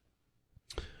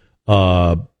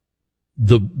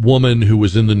woman who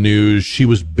was in the news. She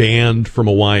was banned from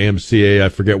a YMCA. I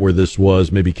forget where this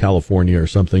was, maybe California or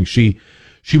something. She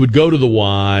would go to the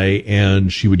Y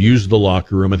and she would use the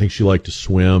locker room. I think she liked to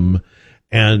swim.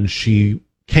 And she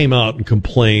came out and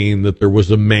complained that there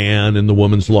was a man in the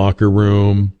women's locker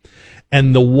room.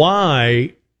 And the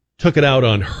Y took it out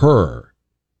on her.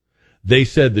 They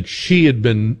said that she had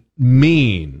been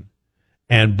mean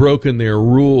and broken their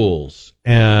rules.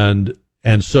 And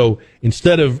so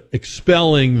instead of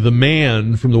expelling the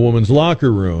man from the women's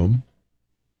locker room,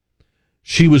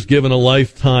 she was given a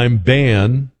lifetime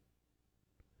ban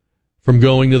from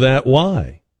going to that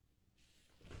Y.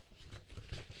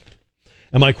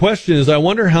 And my question is, I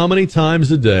wonder how many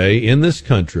times a day in this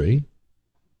country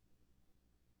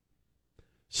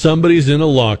somebody's in a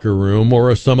locker room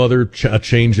or some other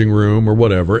changing room or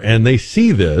whatever, and they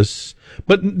see this,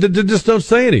 but just don't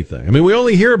say anything. I mean, we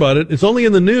only hear about it. It's only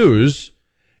in the news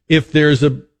if there's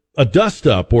a dust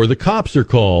up or the cops are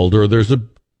called or there's a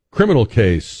criminal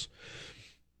case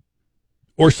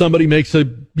or somebody makes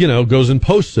goes and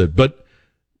posts it. But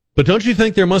don't you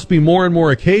think there must be more and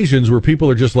more occasions where people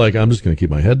are just like, I'm just going to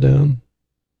keep my head down.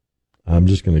 I'm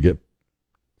just going to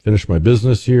finish my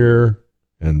business here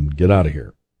and get out of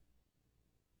here.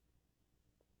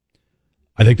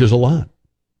 I think there's a lot.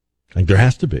 I think there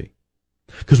has to be.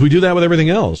 Because we do that with everything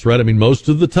else, right? I mean, most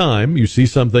of the time you see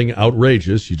something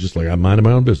outrageous, you just like, I'm minding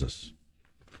my own business.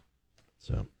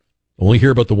 So only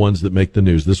hear about the ones that make the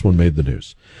news. This one made the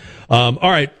news. All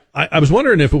right. I was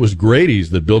wondering if it was Grady's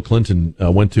that Bill Clinton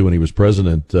went to when he was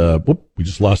president. We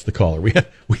just lost the caller. We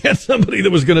had somebody that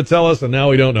was going to tell us, and now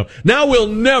we don't know. Now we'll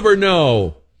never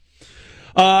know.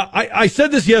 I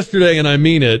said this yesterday, and I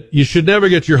mean it. You should never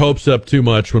get your hopes up too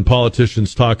much when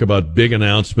politicians talk about big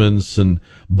announcements and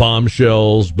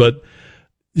bombshells. But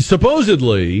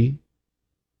supposedly,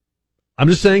 I'm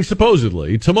just saying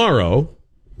supposedly, tomorrow,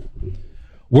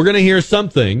 we're going to hear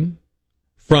something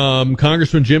from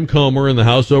Congressman Jim Comer in the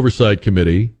House Oversight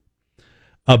Committee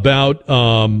about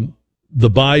the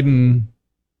Biden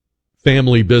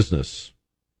family business.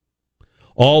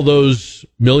 All those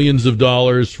millions of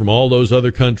dollars from all those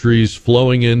other countries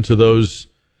flowing into those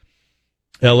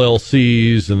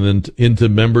LLCs and then into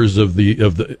members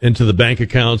into the bank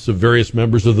accounts of various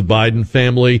members of the Biden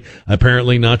family.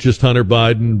 Apparently not just Hunter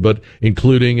Biden, but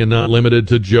including and not limited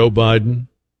to Joe Biden.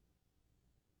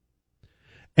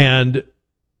 And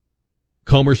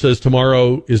Comer says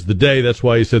tomorrow is the day. That's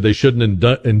why he said they shouldn't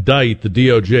indict. The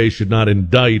DOJ should not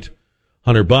indict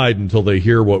Hunter Biden until they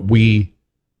hear what we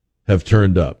have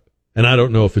turned up. And I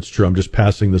don't know if it's true. I'm just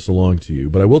passing this along to you.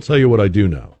 But I will tell you what I do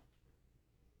know.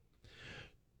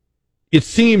 It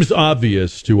seems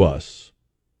obvious to us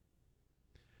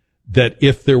that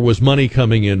if there was money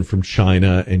coming in from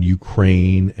China and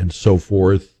Ukraine and so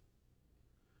forth,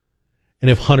 and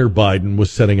if Hunter Biden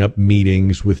was setting up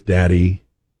meetings with Daddy,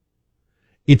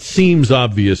 it seems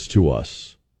obvious to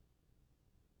us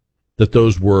that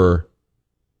those were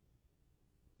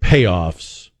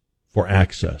payoffs for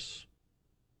access.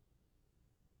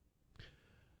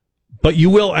 But you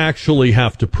will actually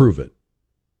have to prove it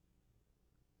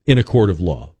in a court of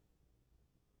law.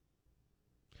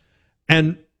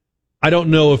 And I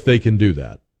don't know if they can do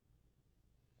that.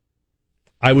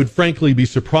 I would frankly be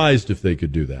surprised if they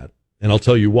could do that. And I'll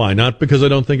tell you why. Not because I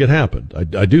don't think it happened.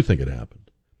 I do think it happened.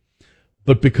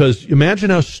 But because imagine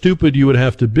how stupid you would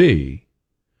have to be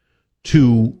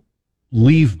to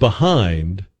leave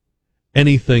behind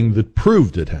anything that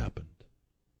proved it happened.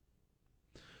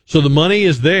 So the money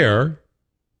is there.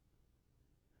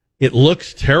 It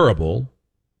looks terrible.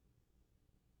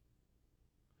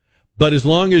 But as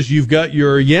long as you've got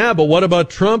your, but what about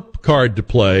Trump card to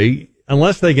play,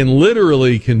 unless they can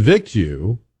literally convict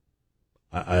you,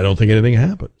 I don't think anything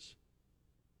happens.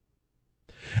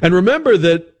 And remember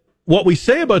that what we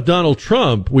say about Donald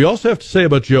Trump, we also have to say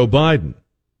about Joe Biden.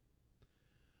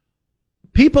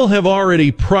 People have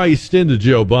already priced into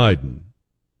Joe Biden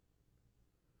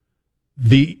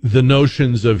the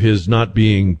notions of his not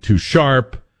being too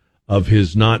sharp, of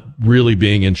his not really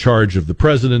being in charge of the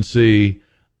presidency,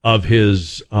 of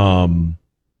his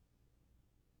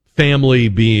family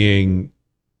being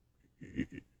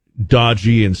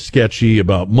dodgy and sketchy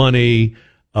about money,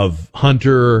 of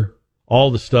Hunter, all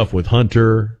the stuff with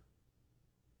Hunter.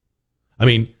 I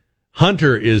mean,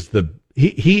 Hunter is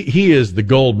he is the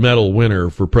gold medal winner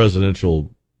for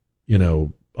presidential,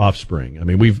 offspring. I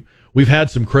mean, we've had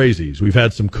some crazies. We've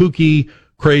had some kooky,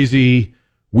 crazy,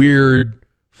 weird,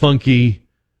 funky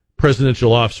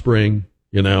presidential offspring,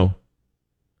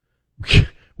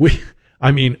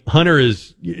 Hunter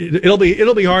is, it'll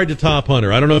be hard to top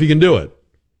Hunter. I don't know if you can do it.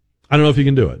 I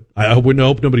wouldn't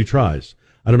hope nobody tries.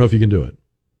 I don't know if you can do it.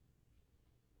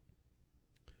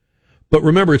 But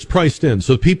remember, it's priced in.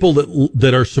 So people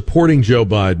that are supporting Joe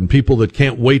Biden, people that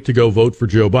can't wait to go vote for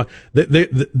Joe Biden,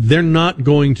 they're not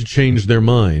going to change their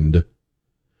mind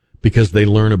because they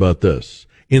learn about this.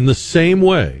 In the same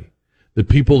way that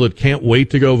people that can't wait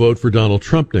to go vote for Donald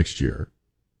Trump next year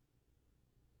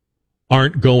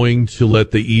aren't going to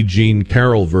let the E. Jean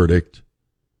Carroll verdict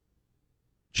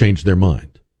change their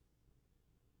mind.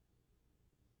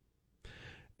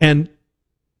 And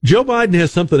Joe Biden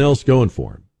has something else going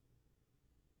for him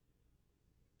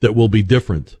that will be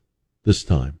different this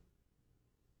time.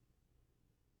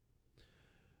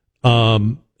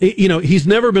 He's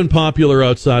never been popular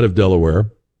outside of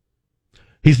Delaware.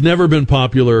 He's never been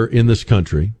popular in this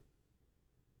country.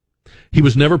 He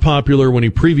was never popular when he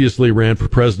previously ran for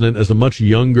president as a much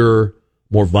younger,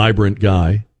 more vibrant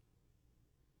guy.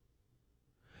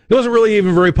 He wasn't really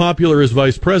even very popular as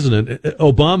vice president.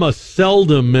 Obama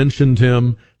seldom mentioned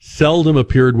him, seldom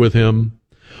appeared with him.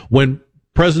 When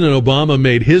President Obama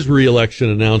made his reelection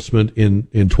announcement in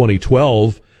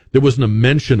 2012, there wasn't a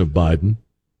mention of Biden.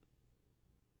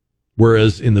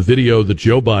 Whereas in the video that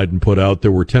Joe Biden put out,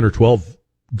 there were 10 or 12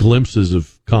 glimpses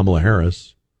of Kamala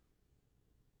Harris.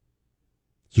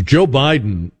 So Joe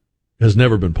Biden has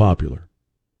never been popular.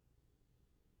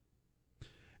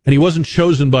 And he wasn't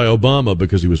chosen by Obama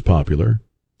because he was popular.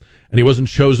 And he wasn't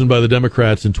chosen by the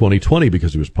Democrats in 2020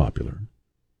 because he was popular.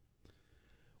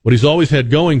 What he's always had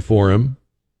going for him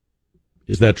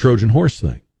is that Trojan horse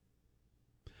thing.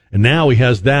 And now he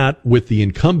has that with the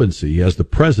incumbency. He has the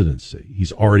presidency.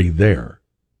 He's already there.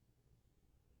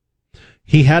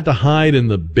 He had to hide in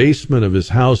the basement of his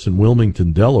house in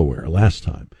Wilmington, Delaware last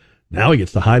time. Now he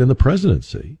gets to hide in the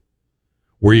presidency,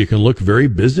 where you can look very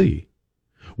busy,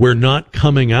 where not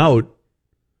coming out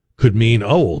could mean,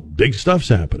 big stuff's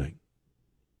happening.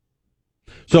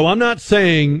 So I'm not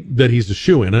saying that he's a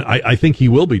shoo-in. I think he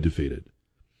will be defeated.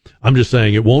 I'm just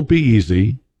saying it won't be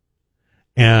easy.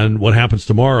 and what happens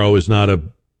tomorrow is not a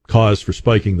cause for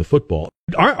spiking the football.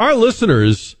 Our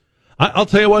listeners, I'll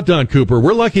tell you what, Don Cooper,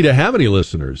 we're lucky to have any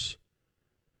listeners,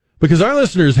 because our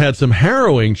listeners had some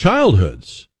harrowing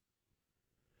childhoods.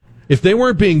 If they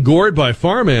weren't being gored by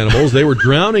farm animals, they were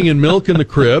drowning in milk in the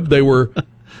crib.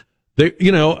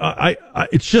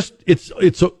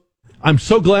 I'm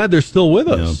so glad they're still with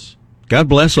us. Yeah. God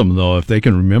bless them, though, if they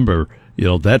can remember,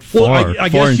 that far,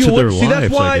 far into their lives.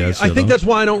 That's why, I think that's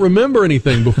why I don't remember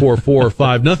anything before 4 or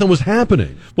 5. Nothing was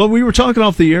happening. Well, we were talking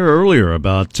off the air earlier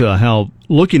about how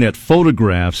looking at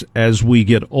photographs as we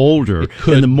get older,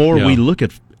 and the more we look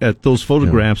at those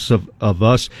photographs of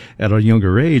us at our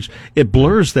younger age, it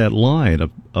blurs that line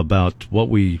about what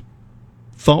we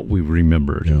thought we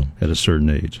remembered at a certain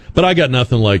age. But I got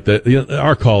nothing like that.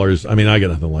 Our callers, I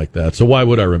got nothing like that. So why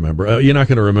would I remember? You're not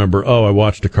going to remember, I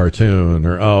watched a cartoon,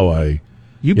 or I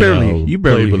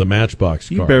played with a Matchbox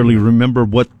car. You barely remember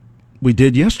what we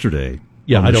did yesterday.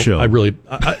 Yeah, on the show. I really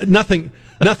nothing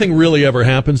really ever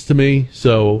happens to me,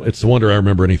 so it's a wonder I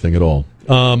remember anything at all.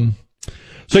 So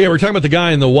we're talking about the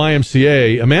guy in the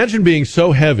YMCA. Imagine being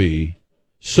so heavy,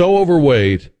 so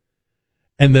overweight,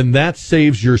 and then that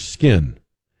saves your skin.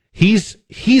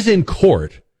 He's in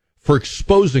court for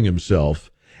exposing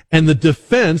himself, and the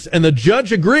defense, and the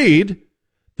judge agreed,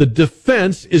 the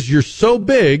defense is you're so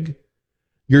big,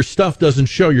 your stuff doesn't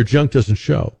show, your junk doesn't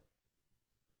show.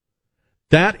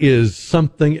 That is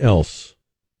something else.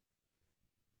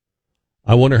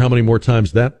 I wonder how many more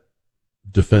times that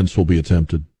defense will be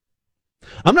attempted.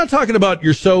 I'm not talking about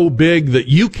you're so big that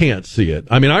you can't see it.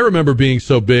 I remember being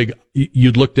so big,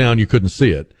 you'd look down, you couldn't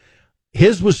see it.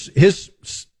 His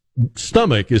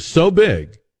stomach is so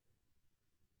big.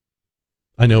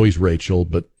 I know he's Rachel,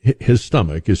 but his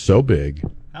stomach is so big.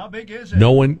 How big is it?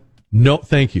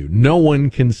 Thank you. No one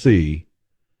can see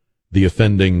the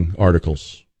offending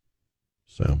articles.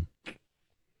 So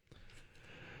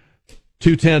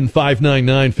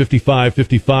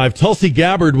 210-599-5555. Tulsi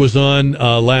Gabbard was on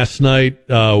last night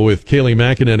with Kayleigh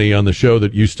McEnany on the show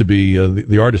that used to be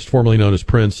the artist formerly known as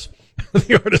Prince,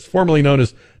 the artist formerly known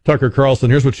as Tucker Carlson.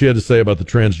 Here's what she had to say about the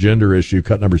transgender issue,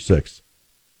 cut number 6.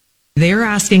 They're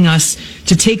asking us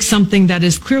to take something that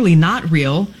is clearly not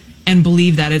real and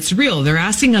believe that it's real. They're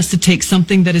asking us to take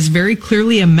something that is very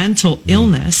clearly a mental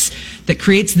illness that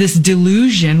creates this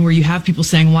delusion where you have people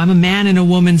saying, well, I'm a man in a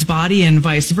woman's body and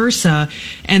vice versa.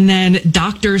 And then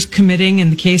doctors committing, in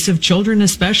the case of children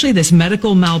especially, this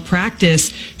medical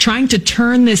malpractice, trying to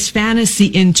turn this fantasy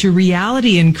into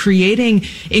reality and creating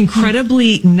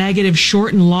incredibly negative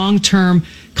short and long-term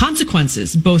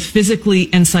consequences, both physically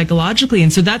and psychologically.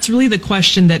 And so that's really the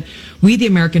question that we, the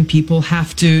American people,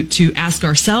 have to ask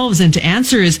ourselves and to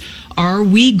answer is, are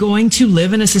we going to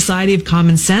live in a society of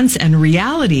common sense and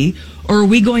reality, or are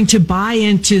we going to buy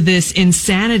into this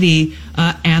insanity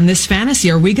and this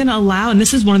fantasy? Are we going to allow, and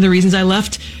this is one of the reasons I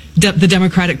left the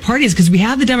Democratic Party, is because we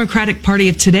have the Democratic Party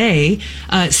of today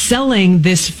selling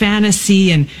this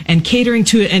fantasy and catering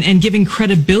to it and giving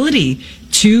credibility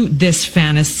to this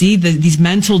fantasy, these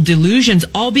mental delusions,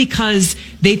 all because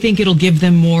they think it'll give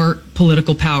them more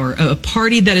political power. A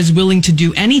party that is willing to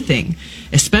do anything,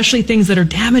 especially things that are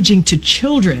damaging to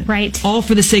children, right, all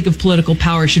for the sake of political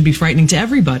power, should be frightening to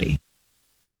everybody.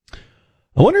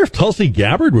 I wonder if Tulsi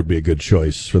Gabbard would be a good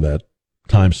choice for that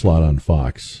time slot on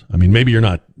Fox. Maybe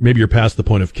you're past the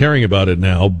point of caring about it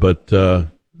now, but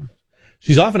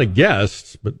she's often a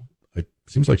guest, but it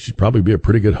seems like she'd probably be a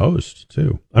pretty good host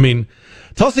too.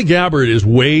 Tulsi Gabbard is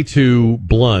way too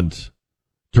blunt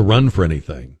to run for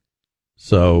anything.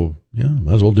 So,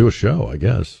 might as well do a show, I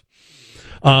guess.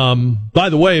 By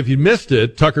the way, if you missed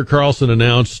it, Tucker Carlson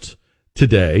announced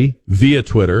today via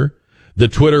Twitter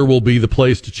that Twitter will be the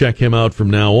place to check him out from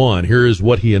now on. Here is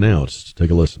what he announced.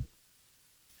 Take a listen.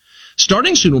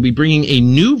 Starting soon, we'll be bringing a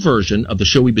new version of the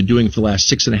show we've been doing for the last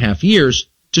 6.5 years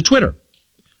to Twitter.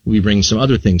 We'll be bringing some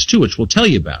other things, too, which we'll tell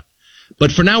you about.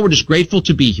 But for now, we're just grateful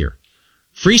to be here.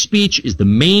 Free speech is the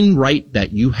main right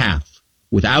that you have.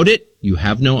 Without it, you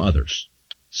have no others.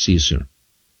 See you soon.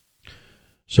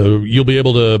 So you'll be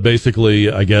able to basically,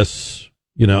 I guess,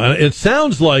 it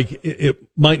sounds like it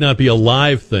might not be a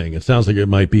live thing. It sounds like it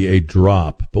might be a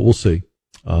drop, but we'll see.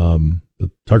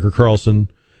 Tucker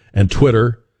Carlson and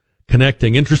Twitter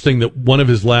connecting. Interesting that one of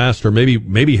his last, or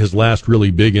maybe his last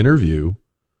really big interview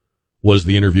was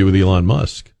the interview with Elon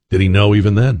Musk. Did he know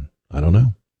even then? I don't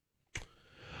know.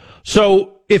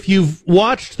 So if you've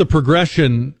watched the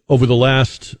progression over the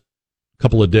last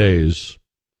couple of days,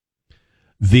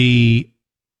 the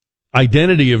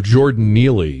identity of Jordan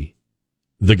Neely,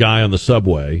 the guy on the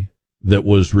subway that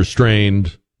was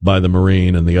restrained by the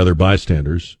Marine and the other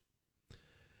bystanders,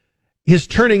 is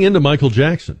turning into Michael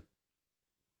Jackson.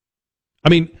 I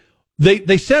mean,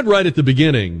 they said right at the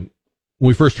beginning when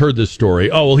we first heard this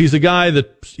story, oh, well, he's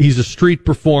a street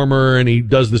performer and he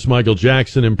does this Michael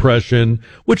Jackson impression,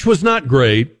 which was not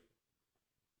great,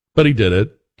 but he did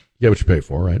it. You get what you pay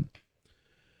for, right?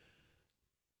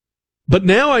 But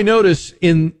now I notice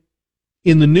in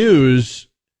the news,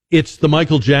 it's the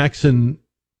Michael Jackson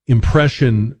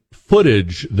impression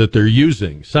footage that they're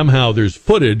using. Somehow there's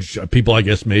footage. People, I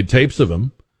guess, made tapes of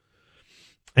him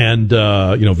and,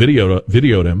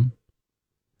 videoed him.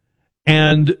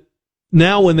 And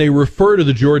now when they refer to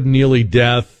the Jordan Neely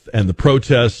death and the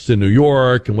protests in New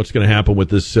York and what's going to happen with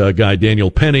this guy,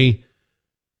 Daniel Penny,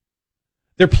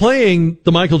 they're playing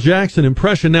the Michael Jackson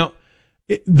impression. Now,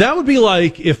 that would be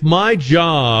like if my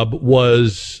job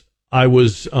was, I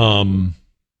was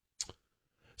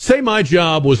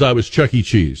Chuck E.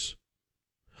 Cheese.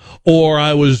 Or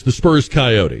I was the Spurs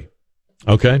Coyote.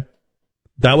 Okay?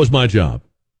 That was my job.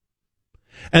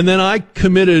 And then I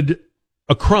committed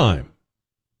a crime.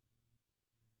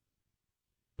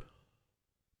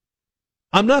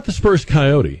 I'm not the Spurs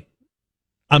Coyote.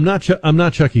 I'm not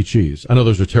Chuck E. Cheese. I know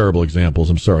those are terrible examples.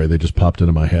 I'm sorry. They just popped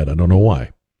into my head. I don't know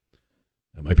why.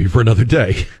 That might be for another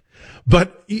day.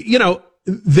 But,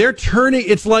 they're turning,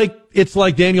 it's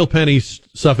like Daniel Penny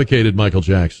suffocated Michael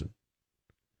Jackson.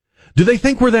 Do they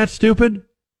think we're that stupid?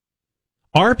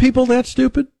 Are people that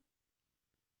stupid?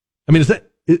 I mean,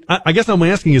 I guess I'm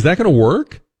asking, is that going to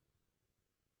work?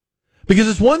 Because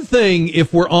it's one thing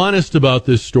if we're honest about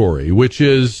this story, which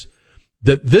is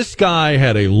that this guy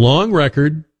had a long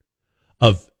record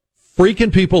of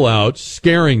freaking people out,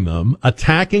 scaring them,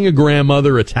 attacking a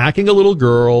grandmother, attacking a little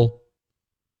girl,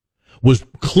 was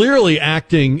clearly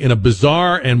acting in a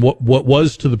bizarre and what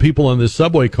was to the people on this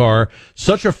subway car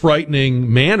such a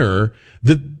frightening manner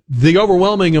that the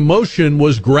overwhelming emotion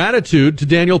was gratitude to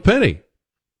Daniel Penny.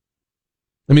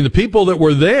 I mean, the people that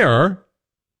were there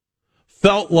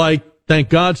felt like, thank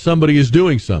God somebody is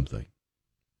doing something.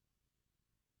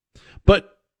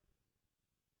 But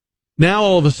now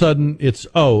all of a sudden it's,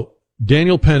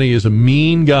 Daniel Penny is a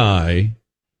mean guy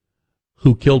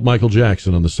who killed Michael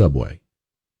Jackson on the subway.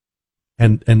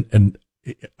 And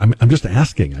I'm just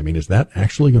asking, I mean, is that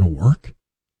actually going to work?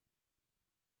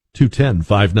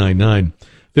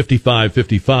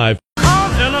 210-599-5555.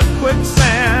 I'm in a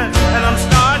quicksand and I'm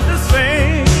starting to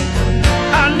sing.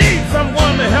 I need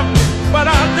someone to help me, but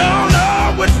I don't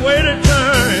know which way to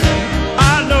turn.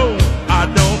 I know I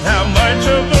don't have much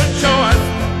of a choice.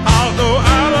 I'll go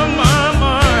out of my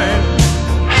mind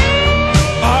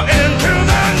or into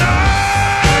the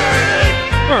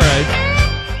night. All right.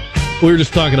 We were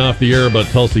just talking off the air about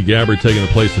Tulsi Gabbard taking the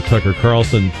place of Tucker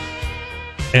Carlson.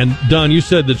 And, Don, you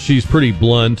said that she's pretty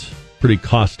blunt, pretty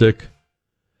caustic.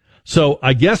 So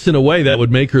I guess in a way that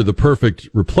would make her the perfect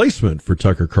replacement for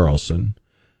Tucker Carlson.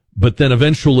 But then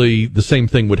eventually the same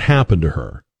thing would happen to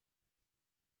her.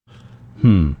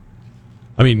 I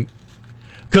mean,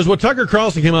 because what Tucker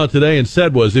Carlson came out today and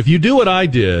said was, if you do what I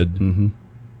did, then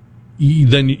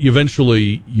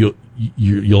eventually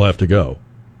you'll have to go.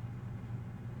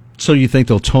 So you think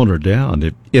they'll tone her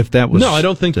down if that was? No, I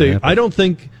don't think they. Happen. I don't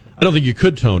think you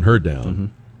could tone her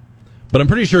down. But I'm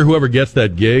pretty sure whoever gets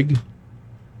that gig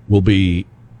will be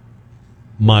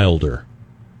milder,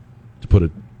 to put it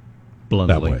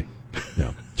bluntly. That way.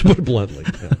 Yeah, to put it bluntly.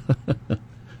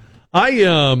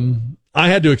 Yeah. I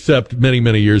had to accept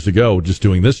many years ago just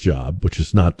doing this job, which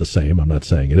is not the same. I'm not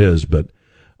saying it is, but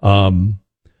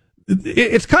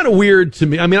it's kind of weird to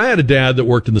me. I mean, I had a dad that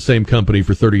worked in the same company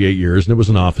for 38 years, and it was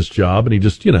an office job, and he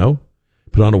just,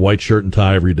 put on a white shirt and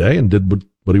tie every day and did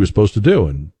what he was supposed to do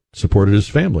and supported his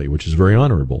family, which is very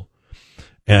honorable.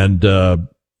 And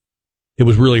it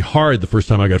was really hard the first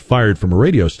time I got fired from a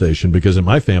radio station, because in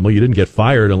my family, you didn't get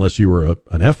fired unless you were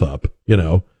an F-up,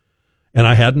 and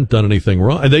I hadn't done anything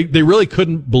wrong. And they really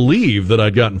couldn't believe that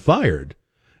I'd gotten fired.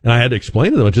 And I had to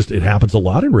explain to them, it happens a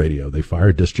lot in radio. They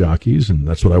fire disc jockeys, and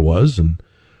that's what I was. And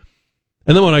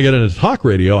then when I got into talk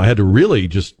radio, I had to really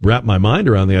just wrap my mind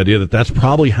around the idea that that's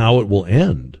probably how it will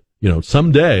end.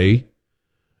 Someday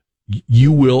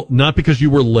you will, not because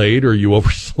you were late or you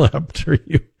overslept or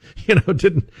you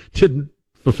didn't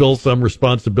fulfill some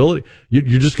responsibility.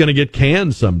 You're just going to get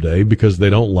canned someday because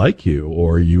they don't like you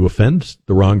or you offend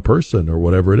the wrong person or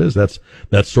whatever it is. That's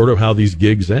sort of how these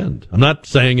gigs end. I'm not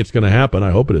saying it's going to happen. I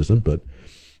hope it isn't, but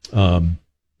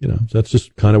that's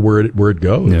just kind of where it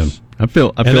goes. Yeah. I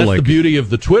feel that's like the beauty of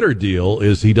the Twitter deal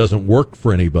is he doesn't work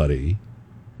for anybody.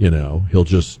 He'll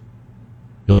just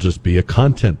be a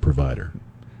content provider.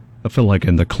 I feel like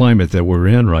in the climate that we're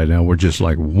in right now, we're just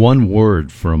like one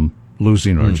word from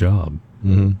losing our job.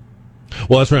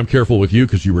 Well, that's why I'm careful with you,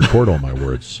 because you record all my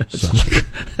words. So.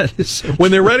 That is so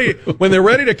when they're ready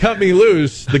to cut me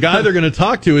loose, the guy they're going to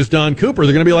talk to is Don Cooper.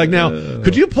 They're going to be like, "Now,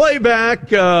 could you play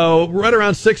back right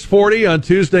around 6:40 on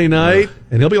Tuesday night?"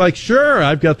 And he'll be like, "Sure,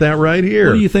 I've got that right here."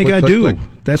 What do you think click, I click, do? click.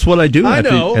 That's what I do at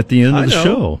the end of the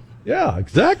show. Yeah,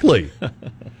 exactly.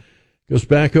 Goes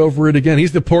back over it again.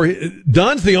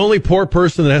 Don's the only poor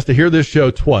person that has to hear this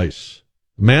show twice.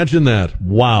 Imagine that.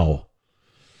 Wow.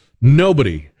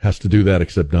 Nobody has to do that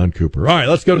except Don Cooper. All right,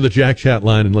 let's go to the Jack Chat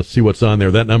line and let's see what's on there.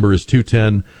 That number is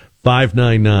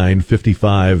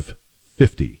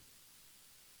 210-599-5550.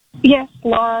 Yes,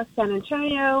 Laura, San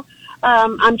Antonio.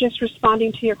 I'm just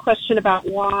responding to your question about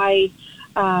why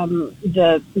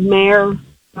the mayor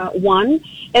won.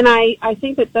 And I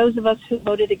think that those of us who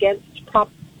voted against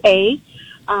Prop A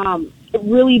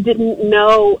really didn't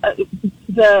know.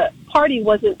 The party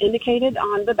wasn't indicated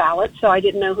on the ballot, so I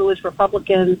didn't know who was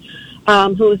Republican,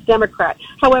 who was Democrat.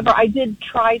 However, I did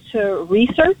try to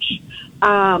research.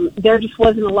 There just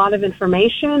wasn't a lot of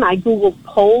information. I Googled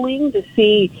polling to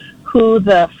see who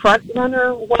the front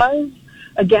runner was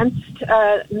against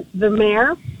the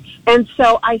mayor. And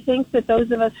so I think that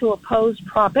those of us who opposed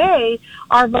Prop A,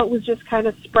 our vote was just kind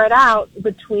of spread out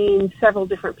between several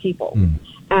different people.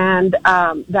 And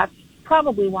that's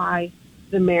probably why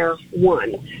the mayor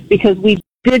won, because we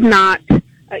did not,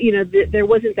 there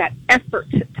wasn't that effort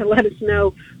to let us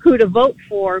know who to vote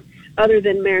for other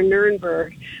than Mayor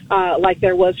Nuremberg, like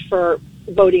there was for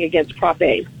voting against Prop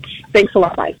A. Thanks a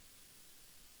lot. Bye.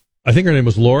 I think her name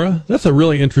was Laura. That's a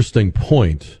really interesting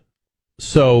point.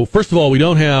 So, first of all, we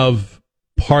don't have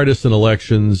partisan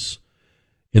elections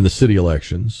in the city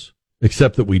elections,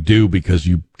 except that we do because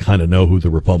you kind of know who the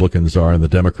Republicans are and the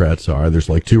Democrats are. There's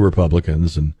like 2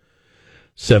 Republicans and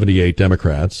 78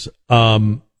 Democrats.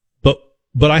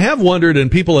 But I have wondered, and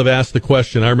people have asked the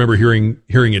question, I remember hearing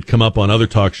it come up on other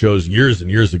talk shows years and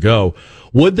years ago,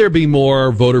 would there be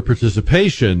more voter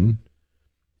participation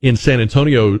in San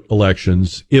Antonio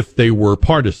elections if they were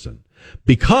partisan?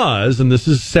 Because, and this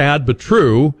is sad but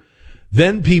true,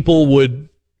 then people would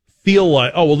feel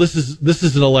like, oh, well, this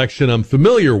is an election I'm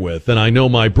familiar with, and I know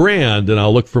my brand, and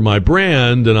I'll look for my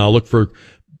brand, and I'll look for,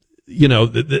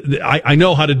 I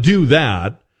know how to do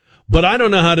that, but I don't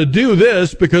know how to do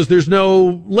this because there's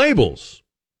no labels.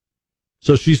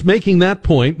 So she's making that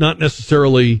point, not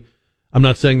necessarily, I'm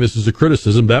not saying this is a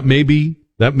criticism, that may be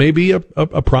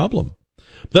a problem.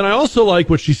 Then I also like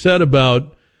what she said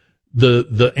about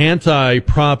the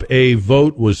anti-Prop A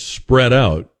vote was spread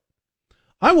out.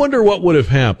 I wonder what would have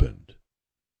happened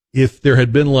if there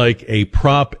had been like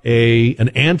an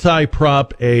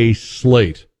anti-Prop A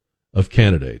slate of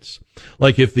candidates.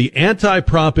 Like if the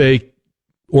anti-Prop A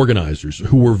organizers,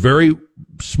 who were very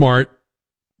smart,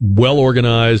 well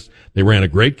organized, they ran a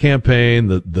great campaign,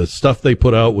 the stuff they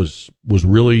put out was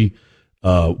really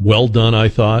well done, I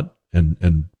thought,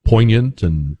 and poignant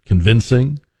and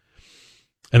convincing,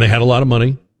 and they had a lot of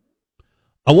money.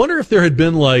 I wonder if there had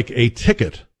been like a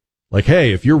ticket, like,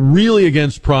 hey, if you're really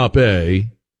against Prop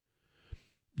A,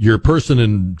 your person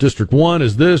in District 1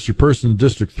 is this, your person in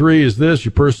District 3 is this,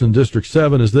 your person in District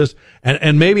 7 is this,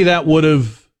 and maybe that would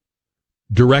have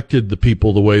directed the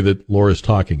people the way that Laura's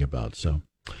talking about. So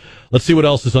let's see what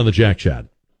else is on the Jack Chat.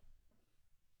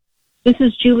 This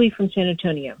is Julie from San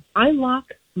Antonio. I lock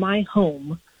my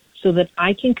home so that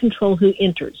I can control who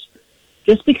enters.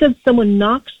 Just because someone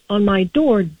knocks on my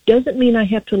door doesn't mean I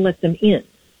have to let them in.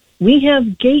 We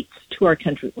have gates to our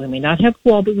country. We may not have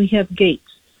wall, but we have gates.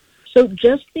 So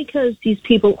just because these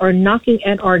people are knocking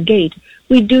at our gate,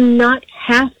 we do not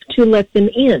have to let them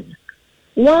in.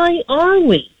 Why are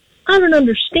we? I don't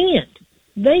understand.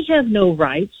 They have no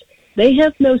rights. They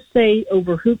have no say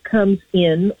over who comes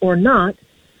in or not.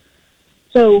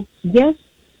 So, yes,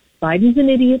 Biden's an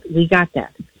idiot. We got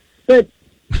that. But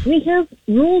we have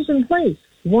rules in place.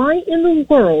 Why in the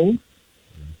world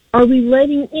are we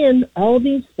letting in all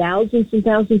these thousands and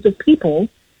thousands of people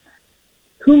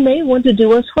who may want to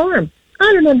do us harm?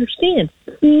 I don't understand.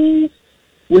 Please,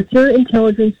 with your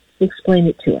intelligence, explain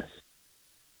it to us.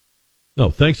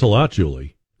 No, thanks a lot,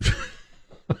 Julie.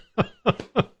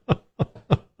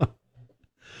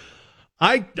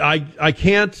 I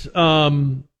can't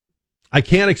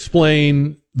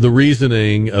explain the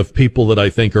reasoning of people that I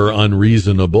think are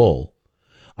unreasonable.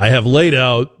 I have laid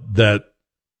out that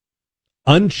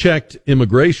unchecked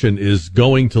immigration is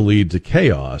going to lead to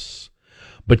chaos,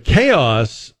 but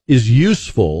chaos is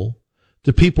useful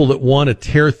to people that want to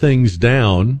tear things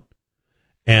down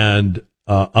and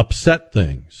upset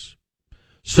things.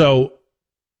 So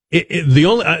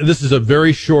this is a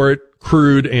very short,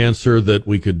 crude answer that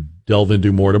we could delve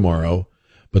into more tomorrow,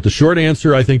 But the short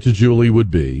answer, I think, to Julie would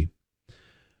be,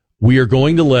 we are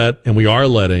going to let, and we are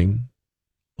letting,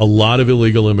 a lot of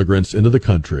illegal immigrants into the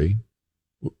country,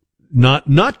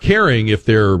 not caring if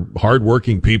they're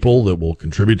hardworking people that will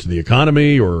contribute to the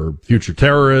economy or future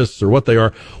terrorists or what they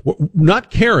are, not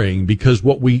caring, because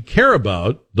what we care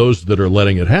about, those that are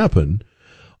letting it happen,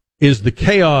 is the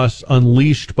chaos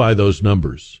unleashed by those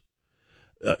numbers.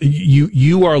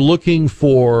 You are looking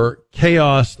for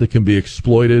chaos that can be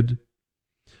exploited.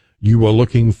 You are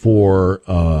looking for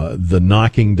the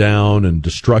knocking down and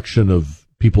destruction of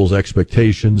people's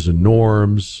expectations and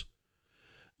norms.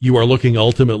 You are looking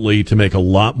ultimately to make a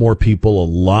lot more people a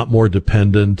lot more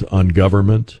dependent on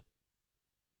government.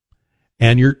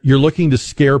 And you're looking to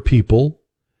scare people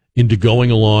into going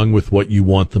along with what you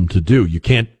want them to do. You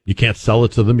can't sell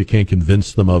it to them. You can't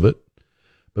convince them of it,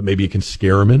 but maybe you can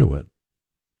scare them into it.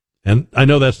 And I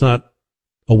know that's not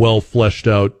a well fleshed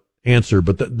out answer,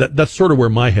 but that's sort of where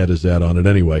my head is at on it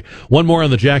anyway. One more on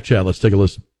the Jack Chat. Let's take a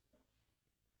listen.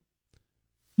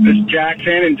 This is Jack,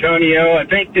 San Antonio. I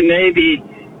think the Navy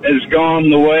has gone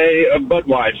the way of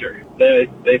Budweiser.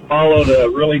 They followed a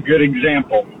really good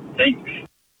example. Thanks.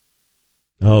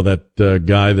 Oh, that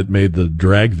guy that made the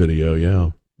drag video, yeah.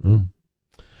 Oh.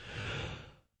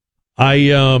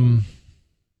 The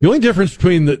only difference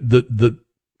between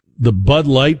the Bud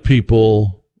Light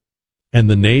people and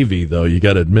the Navy, though, you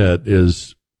got to admit,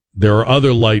 is there are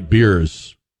other light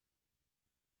beers.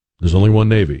 There's only one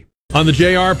Navy. On the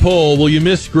JR poll, will you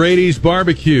miss Grady's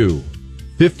barbecue?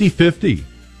 50-50.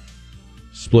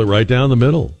 Split right down the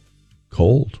middle.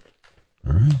 Cold.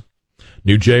 All right.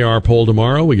 New JR poll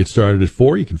tomorrow. We get started at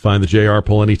 4. You can find the JR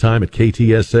poll anytime at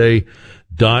ktsa.com.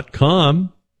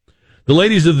 The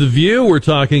ladies of The View were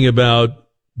talking about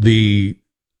the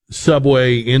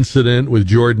subway incident with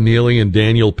Jordan Neely and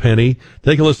Daniel Penny.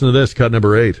 Take a listen to this, cut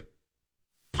number 8.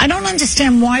 I don't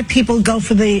understand why people go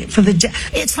for the.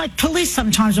 It's like police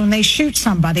sometimes when they shoot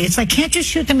somebody. It's like, can't you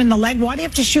shoot them in the leg? Why do you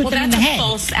have to shoot them in the head?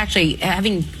 False. Actually,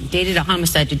 having dated a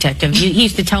homicide detective, he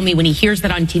used to tell me when he hears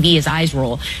that on TV, his eyes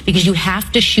roll, because you have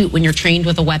to shoot when you're trained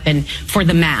with a weapon for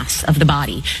the mass of the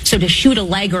body. So to shoot a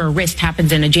leg or a wrist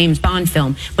happens in a James Bond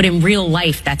film, but in real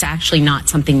life, that's actually not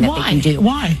something that they can do.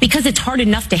 Why? Because it's hard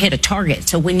enough to hit a target.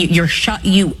 So when you're shot,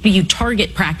 you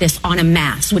target practice on a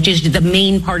mass, which is the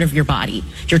main part of your body.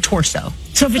 Your torso.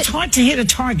 So if it's hard to hit a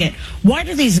target, why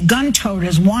do these gun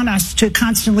toters want us to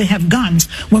constantly have guns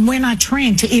when we're not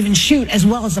trained to even shoot as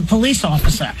well as a police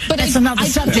officer? But that's another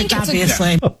subject,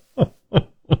 obviously.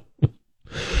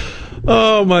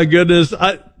 Oh my goodness.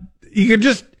 You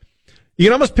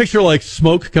can almost picture like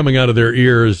smoke coming out of their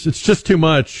ears. It's just too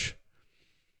much.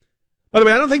 By the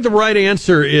way, I don't think the right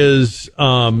answer is,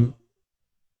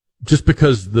 just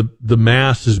because the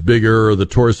mass is bigger or the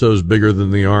torso is bigger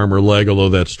than the arm or leg, although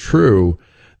that's true.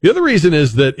 The other reason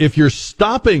is that if you're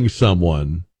stopping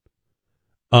someone,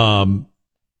 in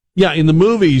the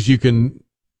movies you can,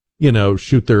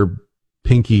 shoot their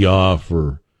pinky off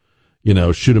or,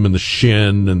 shoot them in the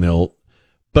shin and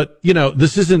but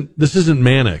this isn't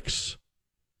Mannix.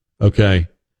 Okay.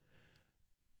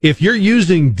 If you're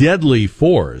using deadly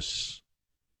force,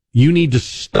 you need to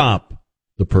stop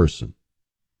the person.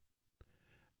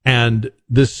 And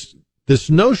this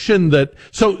notion that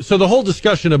so the whole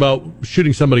discussion about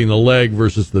shooting somebody in the leg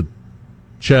versus the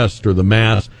chest or the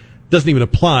mass doesn't even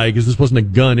apply because this wasn't a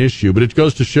gun issue, but it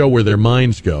goes to show where their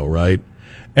minds go, right?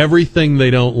 Everything they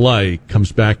don't like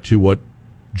comes back to what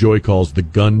Joy calls the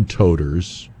gun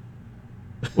toters.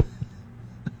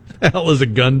 Hell is a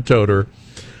gun toter.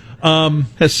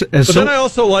 But then I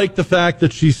also like the fact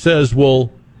that she says,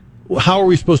 well, how are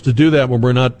we supposed to do that when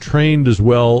we're not trained as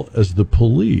well as the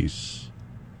police?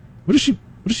 What is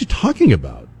she talking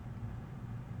about?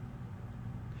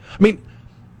 I mean,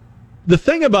 the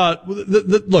thing about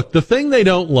the thing they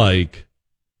don't like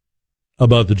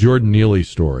about the Jordan Neely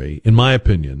story, in my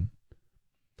opinion,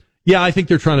 I think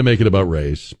they're trying to make it about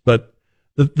race, but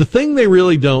the thing they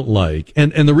really don't like,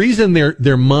 and the reason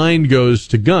their mind goes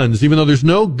to guns, even though there's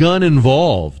no gun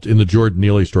involved in the Jordan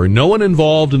Neely story, no one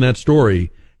involved in that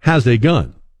story has a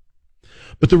gun.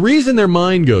 But the reason their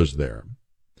mind goes there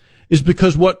is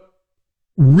because what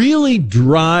really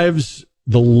drives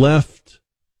the left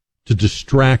to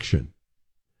distraction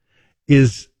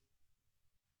is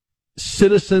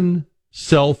citizen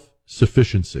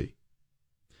self-sufficiency.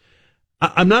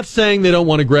 I'm not saying they don't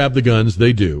want to grab the guns.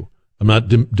 They do. I'm not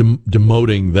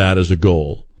demoting that as a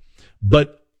goal.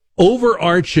 But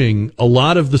overarching a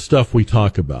lot of the stuff we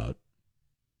talk about,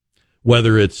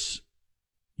 whether it's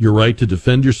your right to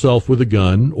defend yourself with a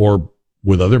gun or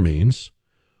with other means,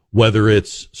 whether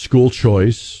it's school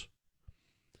choice,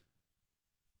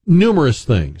 numerous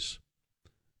things.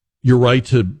 Your right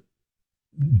to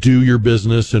do your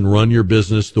business and run your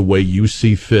business the way you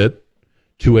see fit,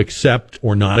 to accept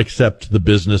or not accept the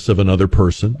business of another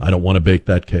person. I don't want to bake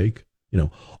that cake.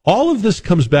 All of this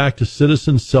comes back to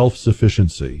citizen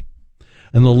self-sufficiency,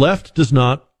 and the left does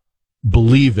not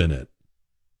believe in it.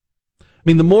 I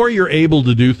mean, the more you're able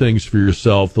to do things for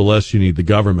yourself, the less you need the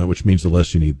government, which means the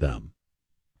less you need them.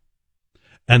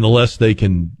 And the less they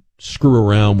can screw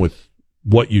around with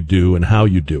what you do and how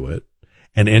you do it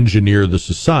and engineer the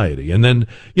society. And then,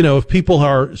 if people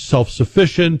are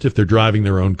self-sufficient, if they're driving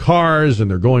their own cars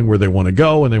and they're going where they want to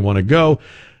go and they want to go,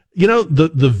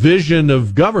 the vision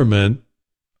of government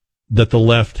that the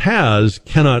left has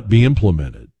cannot be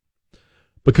implemented.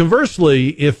 But conversely,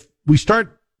 if we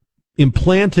start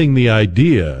implanting the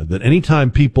idea that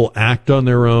anytime people act on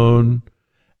their own,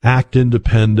 act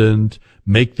independent,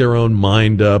 make their own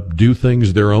mind up, do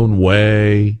things their own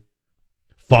way,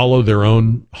 follow their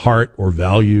own heart or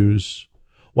values,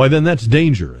 why then that's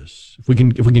dangerous. If we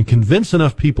can convince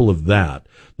enough people of that,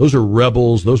 those are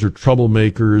rebels, those are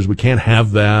troublemakers, we can't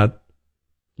have that.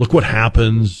 Look what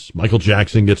happens. Michael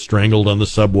Jackson gets strangled on the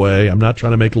subway. I'm not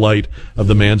trying to make light of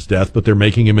the man's death, but they're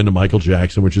making him into Michael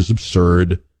Jackson, which is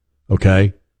absurd.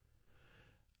 Okay?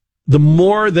 The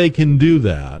more they can do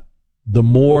that, the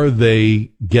more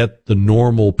they get the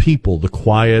normal people, the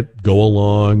quiet, go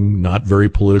along, not very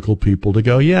political people to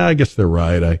go, yeah, I guess they're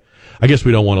right. I guess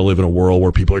we don't want to live in a world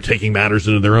where people are taking matters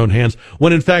into their own hands,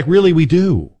 when in fact, really we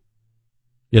do.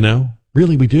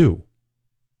 Really we do.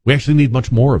 We actually need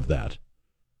much more of that.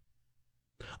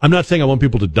 I'm not saying I want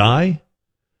people to die,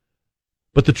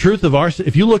 but the truth of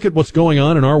if you look at what's going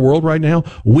on in our world right now,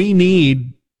 we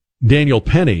need Daniel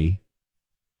Penny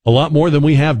a lot more than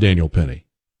we have Daniel Penny.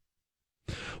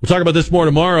 We'll talk about this more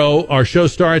tomorrow. Our show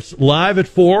starts live at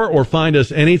 4, or find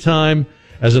us anytime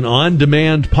as an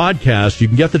on-demand podcast. You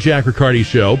can get the Jack Riccardi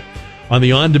Show on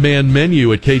the on-demand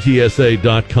menu at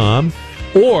ktsa.com,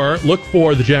 or look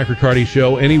for the Jack Riccardi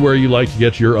Show anywhere you like to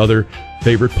get your other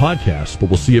favorite podcasts.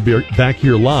 But we'll see you back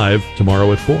here live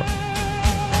tomorrow at 4.